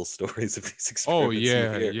horrible stories of these Oh experiments you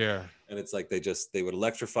yeah, hear. yeah. And it's like they would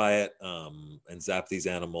electrify it and zap these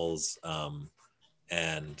animals,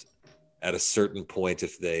 and at a certain point,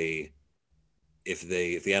 if the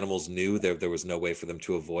animals knew there was no way for them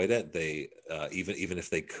to avoid it, they even if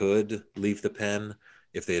they could leave the pen,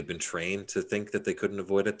 if they had been trained to think that they couldn't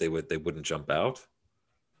avoid it, they wouldn't jump out.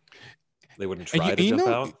 They wouldn't And try to jump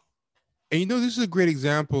out. this is a great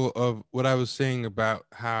example of what I was saying about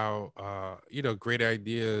how great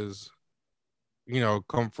ideas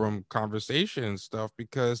come from conversation and stuff,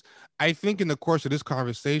 because I think in the course of this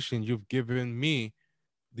conversation you've given me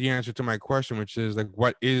the answer to my question, which is like,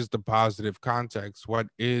 what is the positive context, what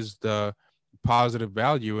is the positive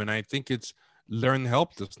value? And I think it's learned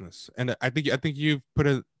helplessness, and I think you've put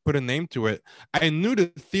a name to it. I knew the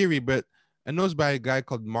theory, but I know it's by a guy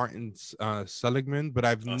called Martin Seligman, but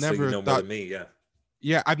I've So you never know more thought than me, yeah.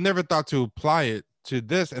 yeah, I've never thought to apply it to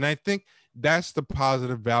this. And I think that's the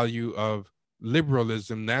positive value of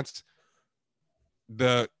liberalism. That's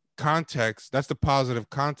the context. That's the positive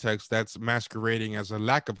context that's masquerading as a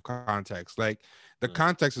lack of context. Like the Mm.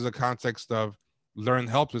 context is a context of learned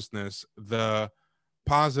helplessness. The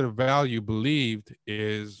positive value believed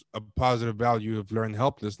is a positive value of learned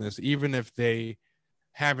helplessness, even if they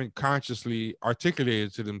haven't consciously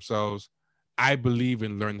articulated to themselves, I believe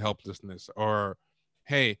in learned helplessness, or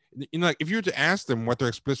hey, like if you were to ask them what their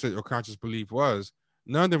explicit or conscious belief was,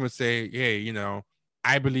 none of them would say, hey,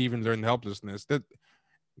 I believe in learned helplessness. That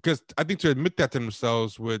because I think to admit that to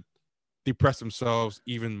themselves would depress themselves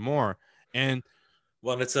even more. And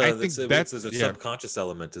Well, and I think it's that's a yeah, subconscious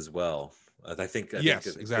element as well. I think yes,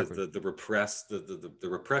 because exactly. the repressed the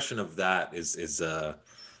repression of that is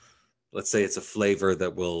let's say it's a flavor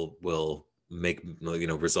that will make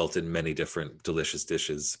result in many different delicious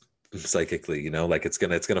dishes psychically. Like it's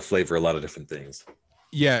gonna flavor a lot of different things.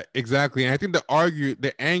 Yeah, exactly. And I think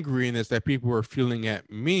the angriness that people were feeling at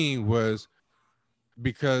me was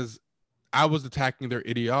because I was attacking their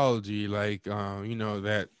ideology, like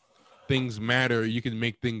that things matter, you can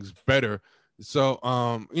make things better. So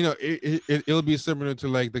it'll be similar to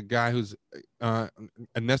like the guy who's uh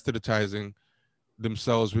anesthetizing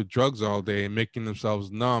themselves with drugs all day and making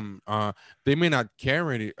themselves numb. They may not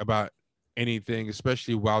care about anything,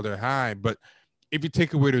 especially while they're high, but if you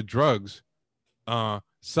take away the drugs,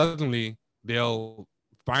 suddenly they'll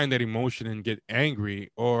find that emotion and get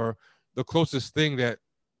angry. Or the closest thing that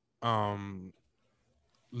um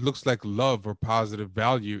looks like love or positive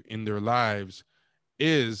value in their lives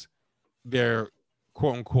is their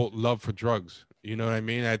quote unquote love for drugs. You know what I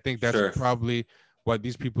mean? I think that's Sure. probably what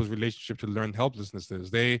these people's relationship to learned helplessness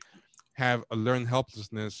is. They have a learned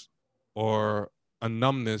helplessness or a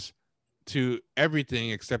numbness to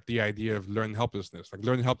everything except the idea of learned helplessness. Like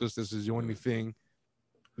learned helplessness is the only thing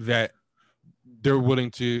that they're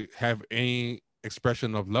willing to have any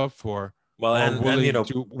expression of love for Well, or and willing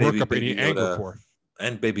to work up Baby any anger Yoda, for.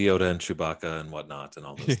 and Baby Yoda and Chewbacca and whatnot and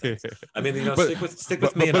all those things. I mean, but stick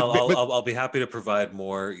with me, and but I'll be happy to provide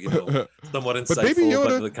more, somewhat but Baby insightful, but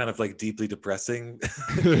Yoda, like kind of like deeply depressing,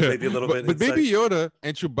 maybe a little bit but Baby insight. Yoda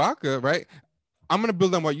and Chewbacca, right? I'm gonna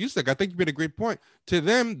build on what you said. I think you made a great point. To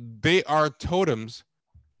them, they are totems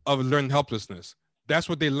of learned helplessness. That's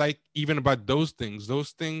what they like, even about those things.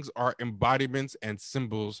 Those things are embodiments and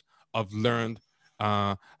symbols of learned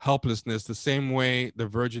helplessness. The same way the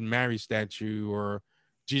Virgin Mary statue or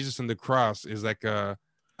Jesus on the cross is like a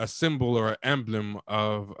symbol or an emblem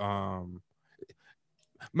of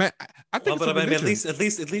man. I think Well, it's but a I mean, religion. at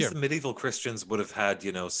least Yeah, the medieval Christians would have had,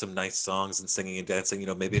 some nice songs and singing and dancing.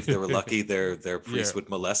 Maybe if they were lucky, their yeah. priest would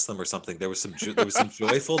molest them or something. There was some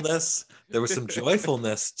joyfulness. There was some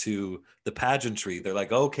joyfulness to the pageantry. They're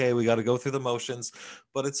like, okay, we got to go through the motions,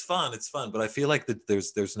 but it's fun. It's fun. But I feel like that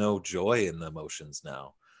there's no joy in the emotions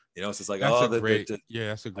now. It's just like, That's oh, a great. Yeah,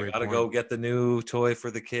 that's a I great got to point. go get the new toy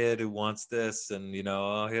for the kid who wants this, and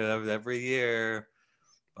oh, yeah, every year.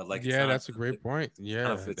 But like, it's Yeah, not. that's a great point.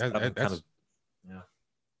 Yeah, It's kind of that's. yeah.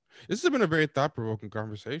 This has been a very thought-provoking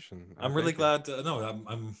conversation. I'm really Thank you. glad.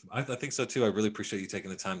 No, I think so too. I really appreciate you taking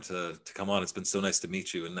the time to come on. It's been so nice to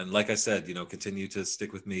meet you. And then, like I said, continue to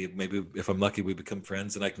stick with me. Maybe if I'm lucky, we become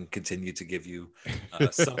friends, and I can continue to give you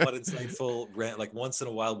somewhat insightful rant. Like once in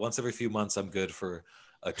a while, once every few months, I'm good for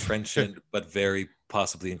a trenchant but very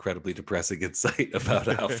possibly incredibly depressing insight about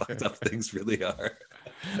how fucked up things really are.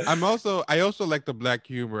 I also like the black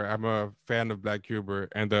humor. I'm a fan of black humor,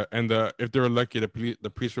 and the if they were lucky, the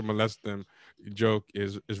priest would molest them joke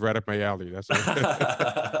is right up my alley. That's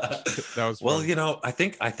that was Well, fun. I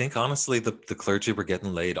think honestly the clergy were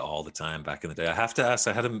getting laid all the time back in the day. I have to ask.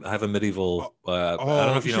 I have a medieval. Oh, I don't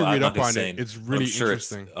know oh, if you you know. should I'm read not up on it. insane, It's but really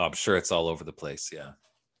interesting. I'm sure it's all over the place. Yeah.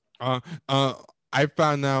 Uh, uh, I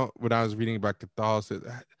found out when I was reading about Catholicism.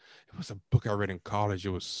 It was a book I read in college. It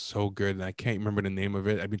was so good, and I can't remember the name of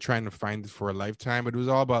it. I've been trying to find it for a lifetime, but it was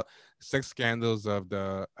all about sex scandals of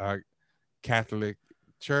the Catholic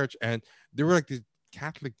Church, and there were like these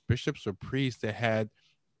Catholic bishops or priests that had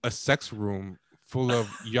a sex room full of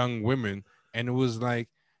young women, and it was like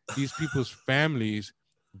these people's families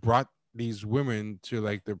brought these women to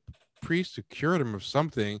like the priest to cure them of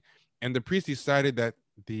something, and the priest decided that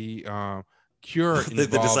the cure They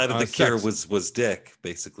involved decided the cure sex. was dick,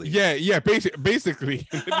 basically. Yeah, basically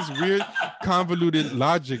this weird convoluted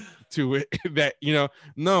logic to it that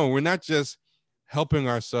no, we're not just helping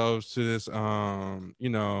ourselves to this uh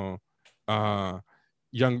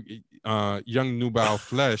young young nubile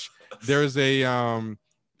flesh. There's a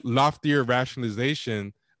loftier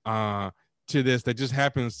rationalization to this that just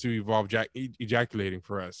happens to evolve ejaculating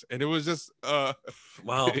for us, and it was just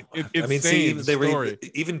Well, I mean, see, insane story.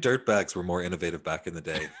 even dirtbags were more innovative back in the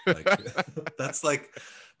day. Like that's like,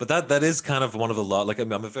 but that is kind of one of the law. Like I'm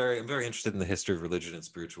very interested in the history of religion and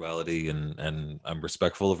spirituality, and I'm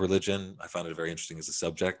respectful of religion. I found it very interesting as a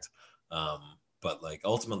subject. But like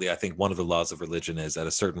ultimately, I think one of the laws of religion is at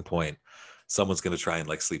a certain point, someone's going to try and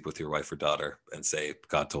like sleep with your wife or daughter and say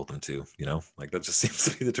God told them to. Like that just seems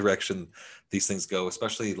to be the direction these things go,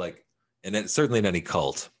 especially like, certainly in any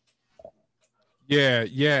cult.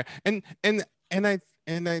 Yeah, and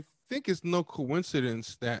I think it's no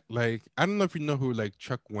coincidence that like I don't know if you know who like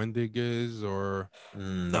Chuck Wendig is or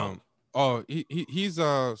No. um oh he's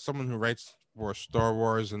someone who writes for Star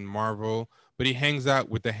Wars and Marvel, but he hangs out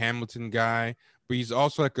with the Hamilton guy, but he's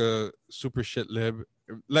also like a super shit lib.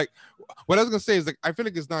 Like what I was gonna say is like I feel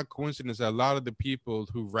like it's not coincidence that a lot of the people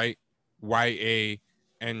who write YA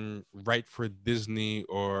and write for Disney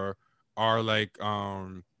or are like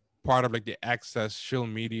part of like the access shill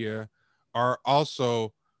media are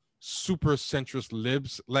also super centrist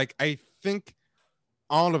libs. Like I think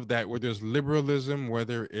all of that, where there's liberalism,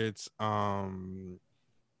 whether it's um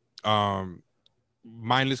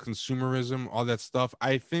mindless consumerism, all that stuff,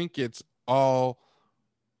 I think it's all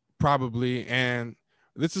probably, and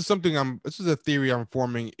this is a theory I'm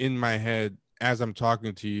forming in my head as I'm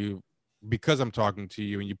talking to you, because I'm talking to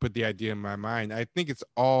you and you put the idea in my mind. I think it's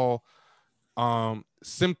all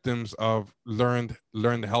symptoms of learned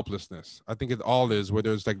helplessness. I think it all is,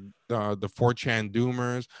 whether it's like the 4chan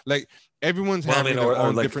doomers, like everyone's Well, I mean, having their or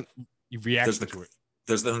own like different there's reaction the to it.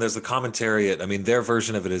 there's the commentary. I mean, their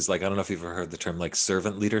version of it is like, I don't know if you've ever heard the term like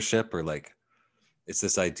servant leadership, or like it's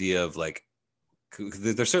this idea of like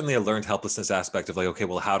there's certainly a learned helplessness aspect of like, okay,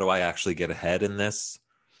 well, how do I actually get ahead in this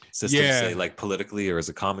system, say Yeah, like politically, or as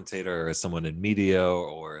a commentator, or as someone in media,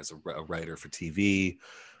 or as a writer for TV,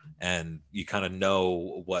 and you kind of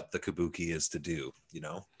know what the kabuki is to do.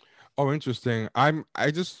 oh interesting. I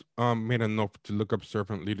just made a note to look up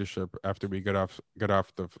servant leadership after we get off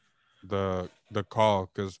the the call,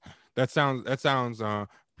 because that sounds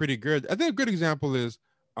pretty good. I think a good example is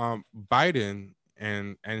Biden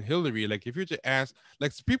and Hillary. Like if you're to ask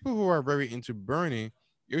like people who are very into Bernie,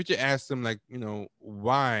 you're to ask them like,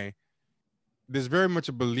 why. There's very much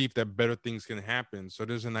a belief that better things can happen. So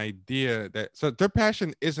there's an idea that so their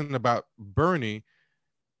passion isn't about Bernie,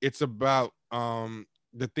 it's about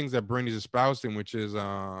the things that Bernie's espousing, which is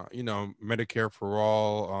Medicare for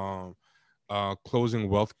all, closing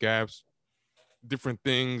wealth gaps, different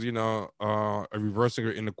things, reversing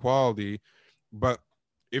inequality. But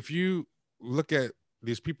if you look at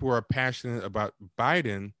these people who are passionate about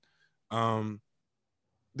Biden, um,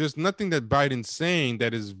 there's nothing that Biden's saying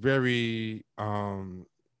that is very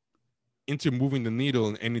into moving the needle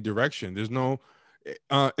in any direction. There's no,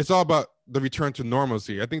 it's all about the return to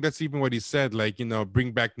normalcy. I think that's even what he said, like,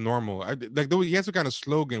 bring back normal. He has a kind of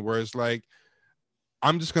slogan where it's like,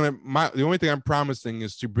 the only thing I'm promising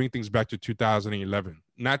is to bring things back to 2011,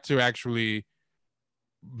 not to actually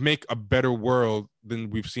make a better world than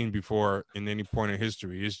we've seen before in any point in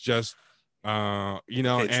history. It's just,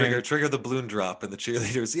 Okay, trigger the balloon drop and the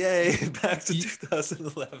cheerleaders, yay, back to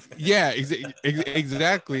 2011. Yeah,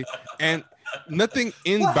 exactly. And nothing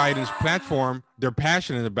in Biden's platform they're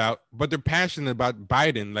passionate about, but they're passionate about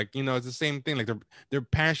Biden. Like, it's the same thing. Like they're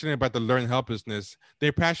passionate about the learned helplessness.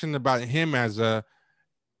 They're passionate about him as a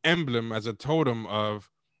emblem, as a totem of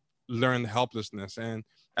learned helplessness. And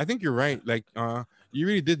I think you're right. Like, you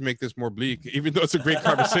really did make this more bleak, even though it's a great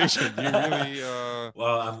conversation. You really.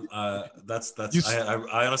 Well, that's.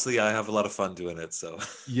 I honestly, I have a lot of fun doing it. So.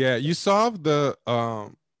 Yeah, you solved the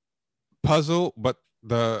puzzle, but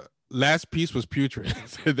the last piece was putrid.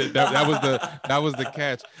 that was the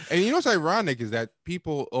catch. And what's ironic is that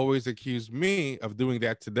people always accuse me of doing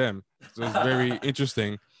that to them. So it's very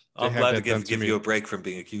interesting. I'm glad to give you a break from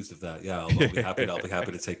being accused of that. Yeah, I'll be happy. I'll be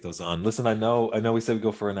happy to take those on. Listen, I know. We said we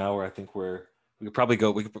go for an hour. I think we could probably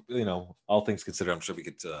go. We could, all things considered, I'm sure we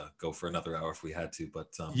could go for another hour if we had to.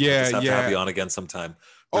 But just have to have you on again sometime.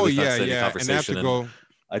 Really fascinating conversation. And I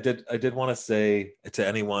have to go. I did want to say to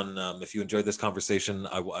anyone, if you enjoyed this conversation,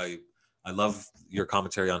 I love your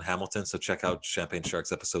commentary on Hamilton. So check out Champagne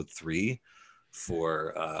Sharks episode 3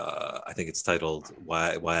 for I think it's titled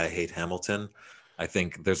 "Why I Hate Hamilton." I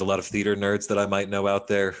think there's a lot of theater nerds that I might know out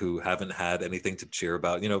there who haven't had anything to cheer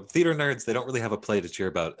about. Theater nerds, they don't really have a play to cheer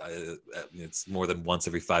about. It's more than once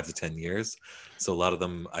every 5 to 10 years. So a lot of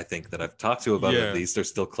them, I think, that I've talked to about it, at least, they're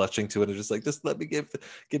still clutching to it and just like, just let me give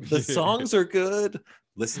the songs are good.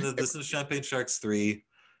 Listen to Champagne Sharks 3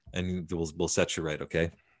 and we'll set you right,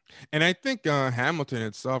 okay? And I think Hamilton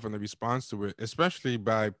itself and the response to it, especially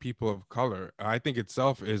by people of color, I think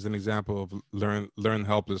itself is an example of learn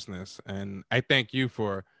helplessness. And I thank you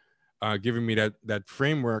for giving me that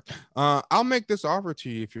framework. I'll make this offer to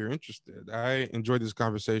you if you're interested. I enjoyed this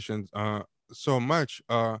conversation so much.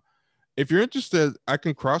 If you're interested, I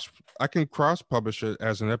can cross publish it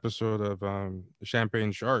as an episode of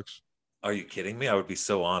Champagne Sharks. Are you kidding me? I would be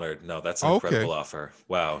so honored. No, that's an incredible offer.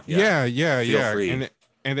 Wow. Yeah. Feel free.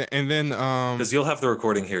 And then because you'll have the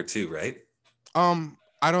recording here too, right?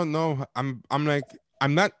 I don't know. I'm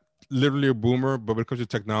not literally a boomer, but when it comes to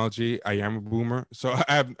technology, I am a boomer. So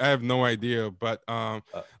I have no idea. But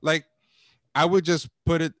like I would just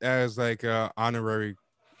put it as like a honorary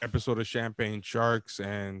episode of Champagne Sharks,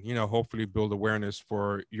 and hopefully build awareness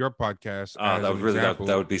for your podcast.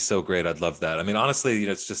 That would be so great. I'd love that. I mean, honestly,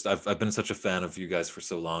 it's just I've been such a fan of you guys for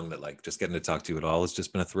so long that like just getting to talk to you at all has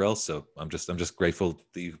just been a thrill. So I'm just grateful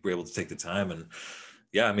that you were able to take the time. And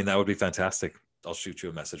yeah, I mean, that would be fantastic. I'll shoot you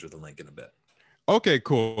a message with a link in a bit. Okay,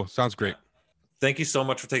 cool. Sounds great. Thank you so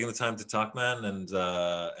much for taking the time to talk, man, and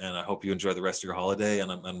I hope you enjoy the rest of your holiday.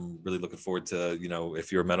 And I'm really looking forward to,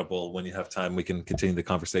 if you're amenable, when you have time, we can continue the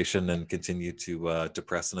conversation and continue to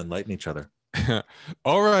depress and enlighten each other.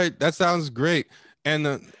 All right, that sounds great. And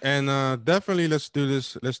definitely let's do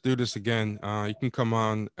this. Let's do this again. You can come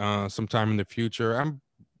on sometime in the future. I'm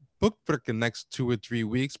booked for the next 2 or 3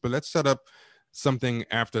 weeks, but let's set up something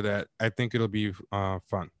after that. I think it'll be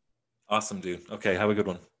fun. Awesome, dude. Okay, have a good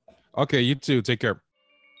one. Okay, you too. Take care.